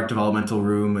the dark developmental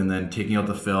room and then taking out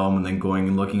the film and then going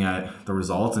and looking at the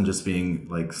results and just being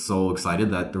like so excited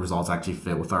that the results actually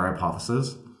fit with our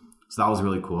hypothesis. So that was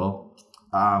really cool.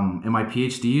 In my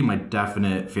PhD, my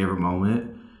definite favorite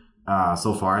moment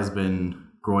so far has been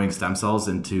growing stem cells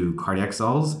into cardiac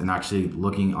cells and actually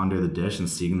looking under the dish and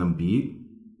seeing them beat.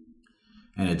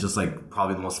 And it's just like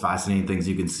probably the most fascinating things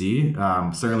you can see.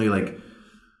 Certainly like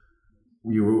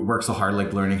you work so hard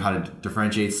like learning how to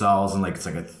differentiate cells, and like it's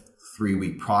like a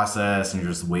 3-week process and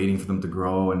you're just waiting for them to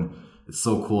grow, and it's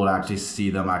so cool to actually see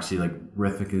them actually like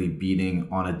rhythmically beating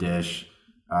on a dish.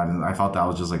 And I thought that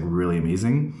was just like really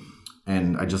amazing.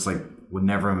 And I just like would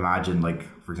never imagine, like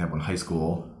for example in high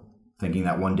school, thinking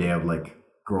that one day I would like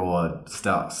grow a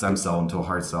stem cell into a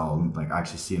heart cell and like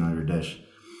actually see it on your dish.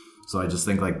 So I just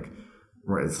think like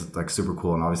it's like super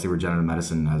cool, and obviously regenerative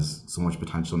medicine has so much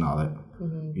potential now that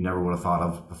you never would have thought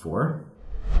of before.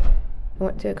 I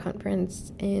went to a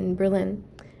conference in Berlin,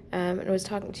 and I was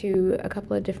talking to a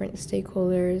couple of different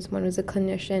stakeholders. One was a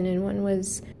clinician and one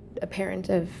was a parent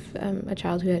of a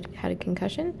child who had a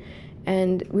concussion.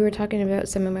 And we were talking about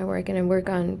some of my work, and I work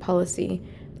on policy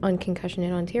on concussion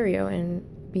in Ontario and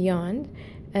beyond.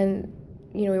 And,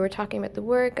 we were talking about the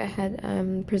work. I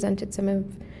had presented some of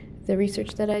the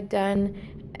research that I'd done,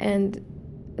 and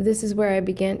this is where I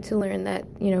began to learn that,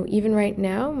 even right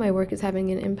now, my work is having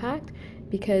an impact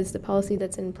because the policy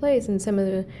that's in place and some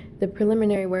of the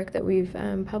preliminary work that we've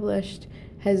published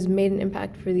has made an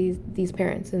impact for these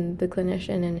parents and the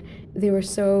clinician, and they were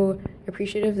so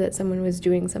appreciative that someone was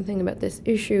doing something about this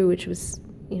issue, which was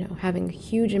having a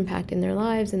huge impact in their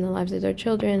lives and the lives of their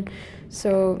children.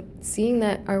 So seeing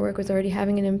that our work was already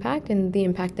having an impact, and the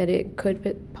impact that it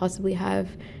could possibly have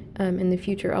in the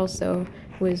future also,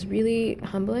 was really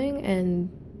humbling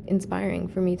and inspiring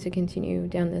for me to continue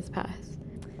down this path.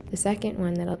 The second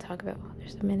one that I'll talk about,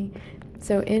 there's so many.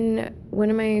 So in one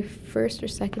of my first or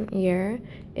second year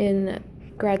in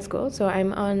grad school, so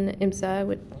I'm on IMSA,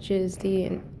 which is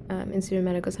the Institute of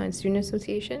Medical Science Student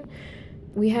Association.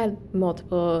 We had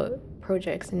multiple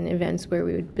projects and events where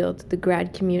we would build the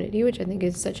grad community, which I think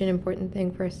is such an important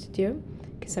thing for us to do,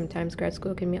 because sometimes grad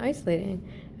school can be isolating.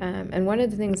 And one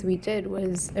of the things we did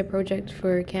was a project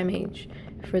for CAMH,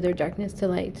 for their Darkness to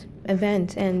Light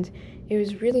event. And it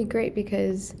was really great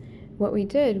because what we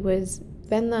did was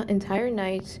spend the entire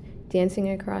night dancing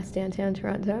across downtown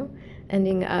Toronto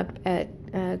ending up at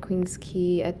Queen's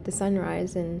Quay at the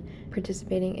sunrise and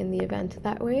participating in the event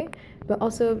that way, but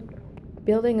also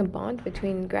building a bond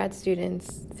between grad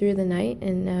students through the night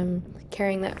and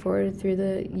carrying that forward through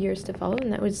the years to follow.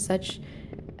 And that was such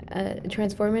a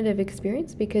transformative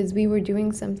experience because we were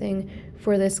doing something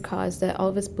for this cause that all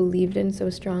of us believed in so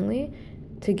strongly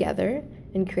together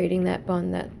and creating that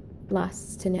bond that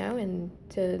lasts to now and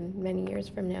to many years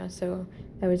from now. So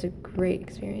that was a great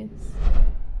experience.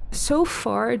 So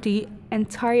far, the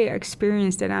entire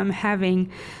experience that I'm having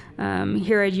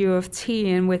here at U of T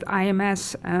and with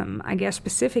IMS, I guess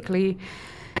specifically,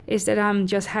 is that I'm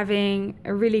just having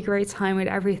a really great time with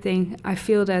everything. I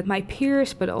feel that my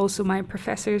peers, but also my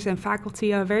professors and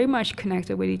faculty are very much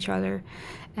connected with each other.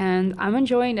 And I'm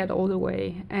enjoying that all the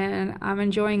way. And I'm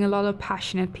enjoying a lot of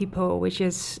passionate people, which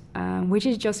is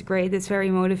just great. It's very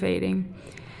motivating.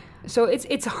 So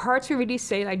it's hard to really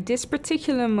say, like, this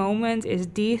particular moment is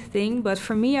the thing. But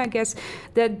for me, I guess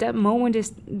that moment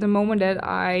is the moment that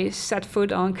I set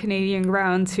foot on Canadian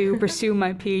ground to pursue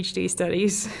my PhD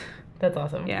studies. That's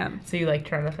awesome. Yeah. So you like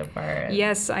Toronto so far?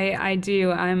 Yes, I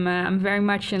do. I'm very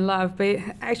much in love. But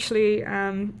actually,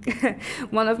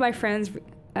 one of my friends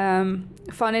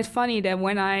found it funny that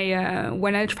when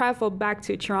I traveled back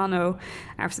to Toronto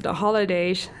after the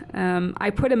holidays, I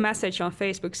put a message on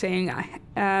Facebook saying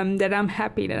that I'm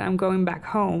happy that I'm going back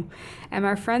home. And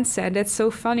my friend said, "That's so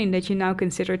funny that you now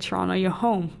consider Toronto your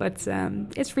home." But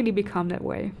it's really become that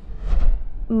way.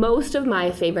 Most of my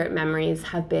favorite memories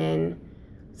have been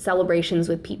celebrations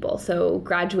with people, so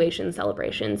graduation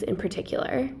celebrations in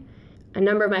particular. A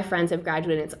number of my friends have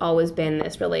graduated, and it's always been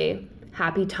this really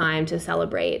happy time to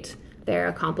celebrate their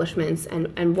accomplishments.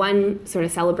 And one sort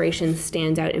of celebration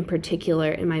stands out in particular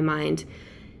in my mind,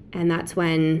 and that's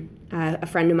when a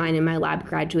friend of mine in my lab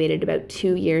graduated about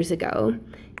 2 years ago.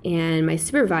 And my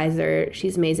supervisor,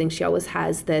 she's amazing, she always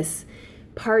has this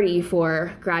party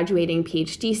for graduating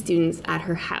PhD students at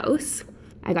her house.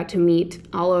 I got to meet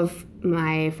all of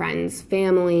my friend's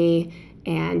family,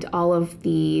 and all of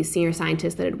the senior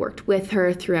scientists that had worked with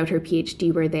her throughout her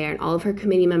PhD were there, and all of her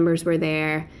committee members were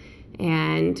there,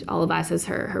 and all of us as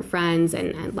her friends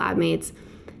and lab mates.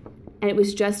 And it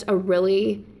was just a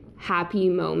really happy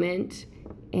moment,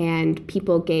 and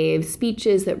people gave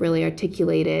speeches that really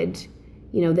articulated,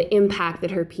 you know, the impact that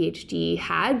her PhD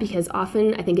had, because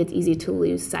often I think it's easy to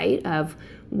lose sight of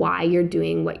why you're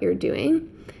doing what you're doing.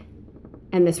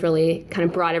 And this really kind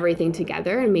of brought everything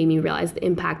together and made me realize the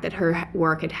impact that her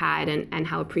work had had and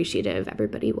how appreciative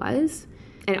everybody was.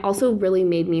 And it also really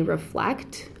made me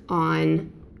reflect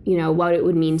on, you know, what it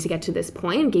would mean to get to this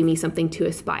point, and gave me something to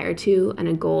aspire to and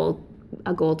a goal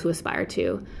to aspire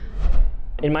to.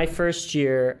 In my first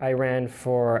year, I ran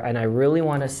for, and I really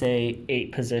want to say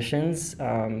 8 positions,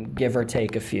 give or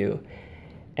take a few.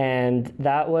 And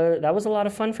that was a lot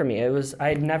of fun for me.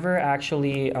 I'd never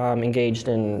actually engaged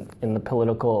in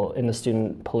the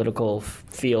student political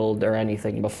field or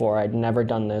anything before. I'd never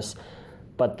done this.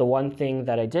 But the one thing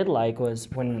that I did like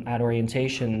was when at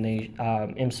orientation,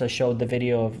 IMSA showed the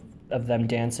video of them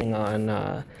dancing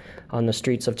on the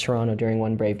streets of Toronto during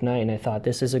One Brave Night, and I thought,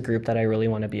 this is a group that I really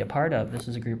want to be a part of. This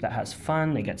is a group that has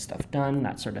fun, they get stuff done,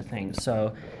 that sort of thing.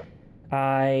 So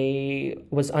I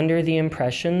was under the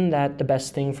impression that the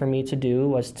best thing for me to do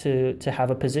was to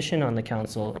have a position on the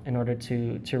council in order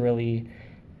to really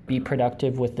be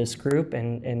productive with this group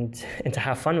and to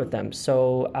have fun with them.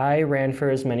 So I ran for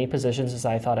as many positions as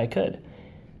I thought I could.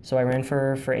 So I ran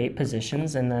for 8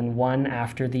 positions, and then one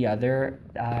after the other,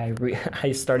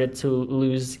 I started to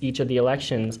lose each of the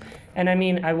elections. And I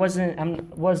mean, I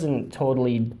wasn't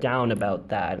totally down about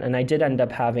that. And I did end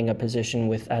up having a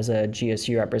position as a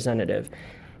GSU representative.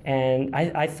 And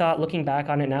I thought, looking back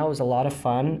on it now, it was a lot of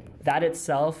fun. That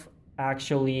itself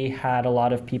actually had a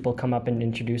lot of people come up and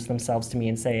introduce themselves to me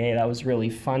and say, hey, that was really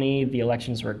funny. The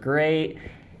elections were great.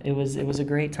 It was a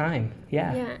great time.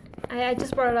 Yeah. Yeah, I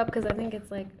just brought it up because I think it's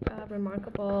like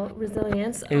remarkable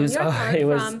resilience on your part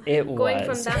going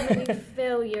from that many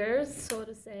failures, so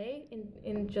to say,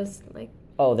 in just like.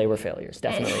 Oh, they were failures,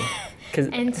 definitely.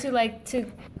 And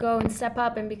to go and step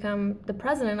up and become the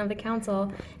president of the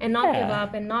council and not give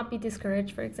up and not be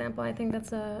discouraged, for example. I think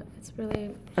it's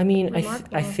really. I mean,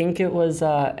 I think it was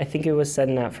said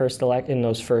in that in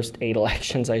those first 8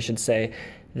 elections, I should say,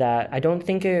 that I don't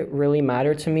think it really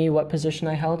mattered to me what position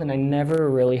I held, and I never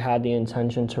really had the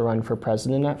intention to run for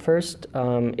president at first.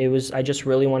 I just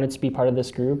really wanted to be part of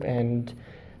this group, and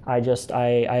I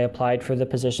applied for the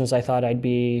positions I thought I'd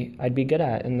be good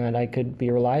at and that I could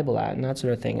be reliable at and that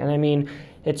sort of thing. And I mean,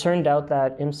 it turned out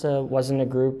that IMSA wasn't a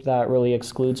group that really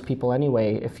excludes people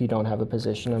anyway if you don't have a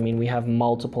position. I mean, we have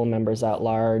multiple members at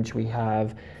large, we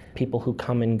have people who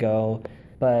come and go.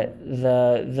 But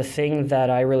the thing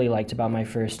that I really liked about my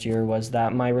first year was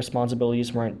that my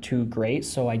responsibilities weren't too great,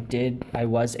 so I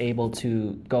was able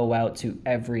to go out to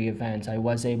every event. I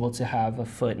was able to have a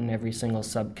foot in every single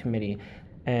subcommittee.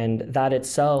 And that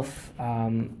itself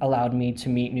allowed me to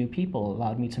meet new people,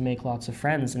 allowed me to make lots of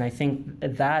friends. And I think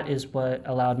that is what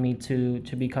allowed me to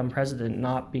become president,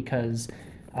 not because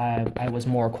I was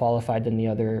more qualified than the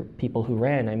other people who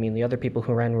ran. I mean, the other people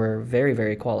who ran were very,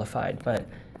 very qualified, but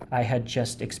I had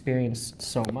just experienced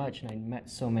so much and I met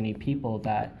so many people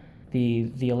that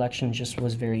the election just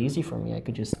was very easy for me. I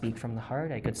could just speak from the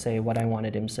heart. I could say what I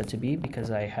wanted IMSA to be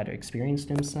because I had experienced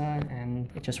IMSA, and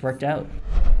it just worked out.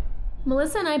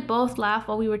 Melissa and I both laughed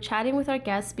while we were chatting with our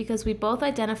guests because we both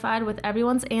identified with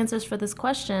everyone's answers for this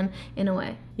question in a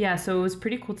way. Yeah, so it was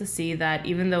pretty cool to see that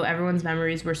even though everyone's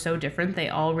memories were so different, they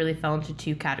all really fell into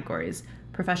two categories: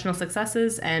 professional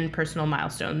successes and personal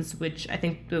milestones, which I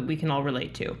think that we can all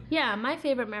relate to. Yeah, my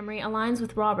favorite memory aligns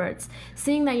with Robert's.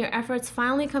 Seeing that your efforts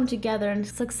finally come together in a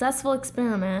successful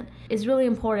experiment is really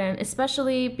important,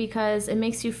 especially because it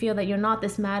makes you feel that you're not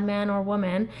this madman or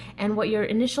woman, and what your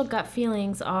initial gut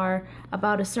feelings are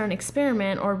about a certain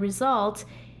experiment or result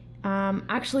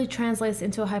actually translates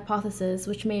into a hypothesis,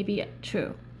 which may be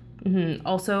true. Mm-hmm.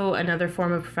 Also, another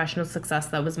form of professional success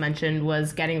that was mentioned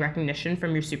was getting recognition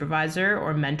from your supervisor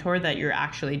or mentor that you're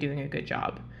actually doing a good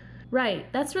job.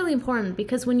 Right, that's really important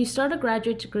because when you start a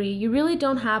graduate degree, you really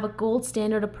don't have a gold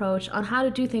standard approach on how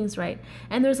to do things right,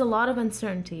 and there's a lot of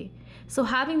uncertainty. So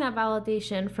having that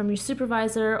validation from your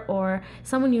supervisor or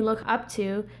someone you look up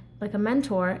to, like a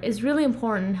mentor, is really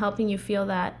important in helping you feel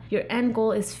that your end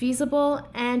goal is feasible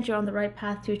and you're on the right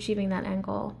path to achieving that end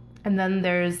goal. And then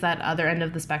there's that other end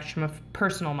of the spectrum of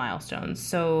personal milestones.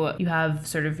 So you have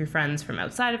sort of your friends from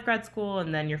outside of grad school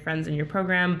and then your friends in your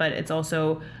program, but it's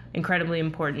also incredibly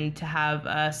important to have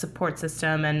a support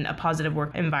system and a positive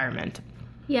work environment.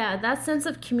 Yeah, that sense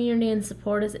of community and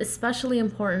support is especially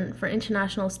important for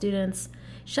international students.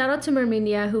 Shout out to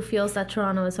Mermindia, who feels that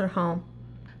Toronto is her home.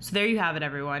 So there you have it,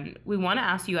 everyone. We want to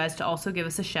ask you guys to also give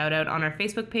us a shout out on our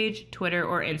Facebook page, Twitter,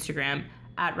 or Instagram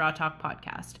at Raw Talk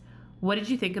Podcast. What did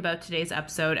you think about today's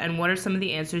episode, and what are some of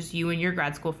the answers you and your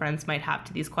grad school friends might have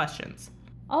to these questions?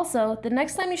 Also, the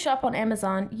next time you shop on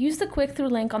Amazon, use the click-through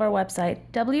link on our website,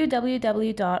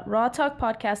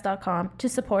 www.rawtalkpodcast.com, to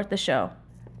support the show.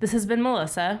 This has been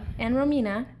Melissa and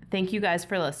Romina. Thank you guys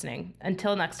for listening.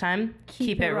 Until next time,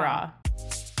 keep it raw.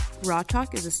 Raw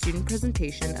Talk is a student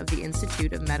presentation of the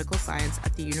Institute of Medical Science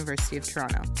at the University of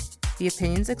Toronto. The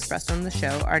opinions expressed on the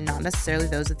show are not necessarily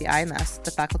those of the IMS, the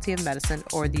Faculty of Medicine,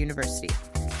 or the university.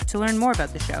 To learn more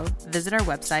about the show, visit our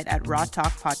website at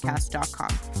rawtalkpodcast.com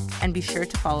and be sure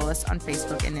to follow us on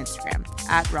Facebook and Instagram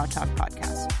at Raw Talk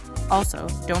Podcast. Also,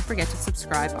 don't forget to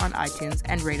subscribe on iTunes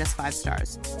and rate us 5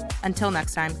 stars. Until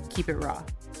next time, keep it raw.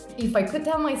 If I could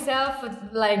tell myself,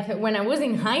 like when I was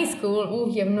in high school,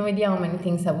 you have no idea how many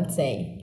things I would say.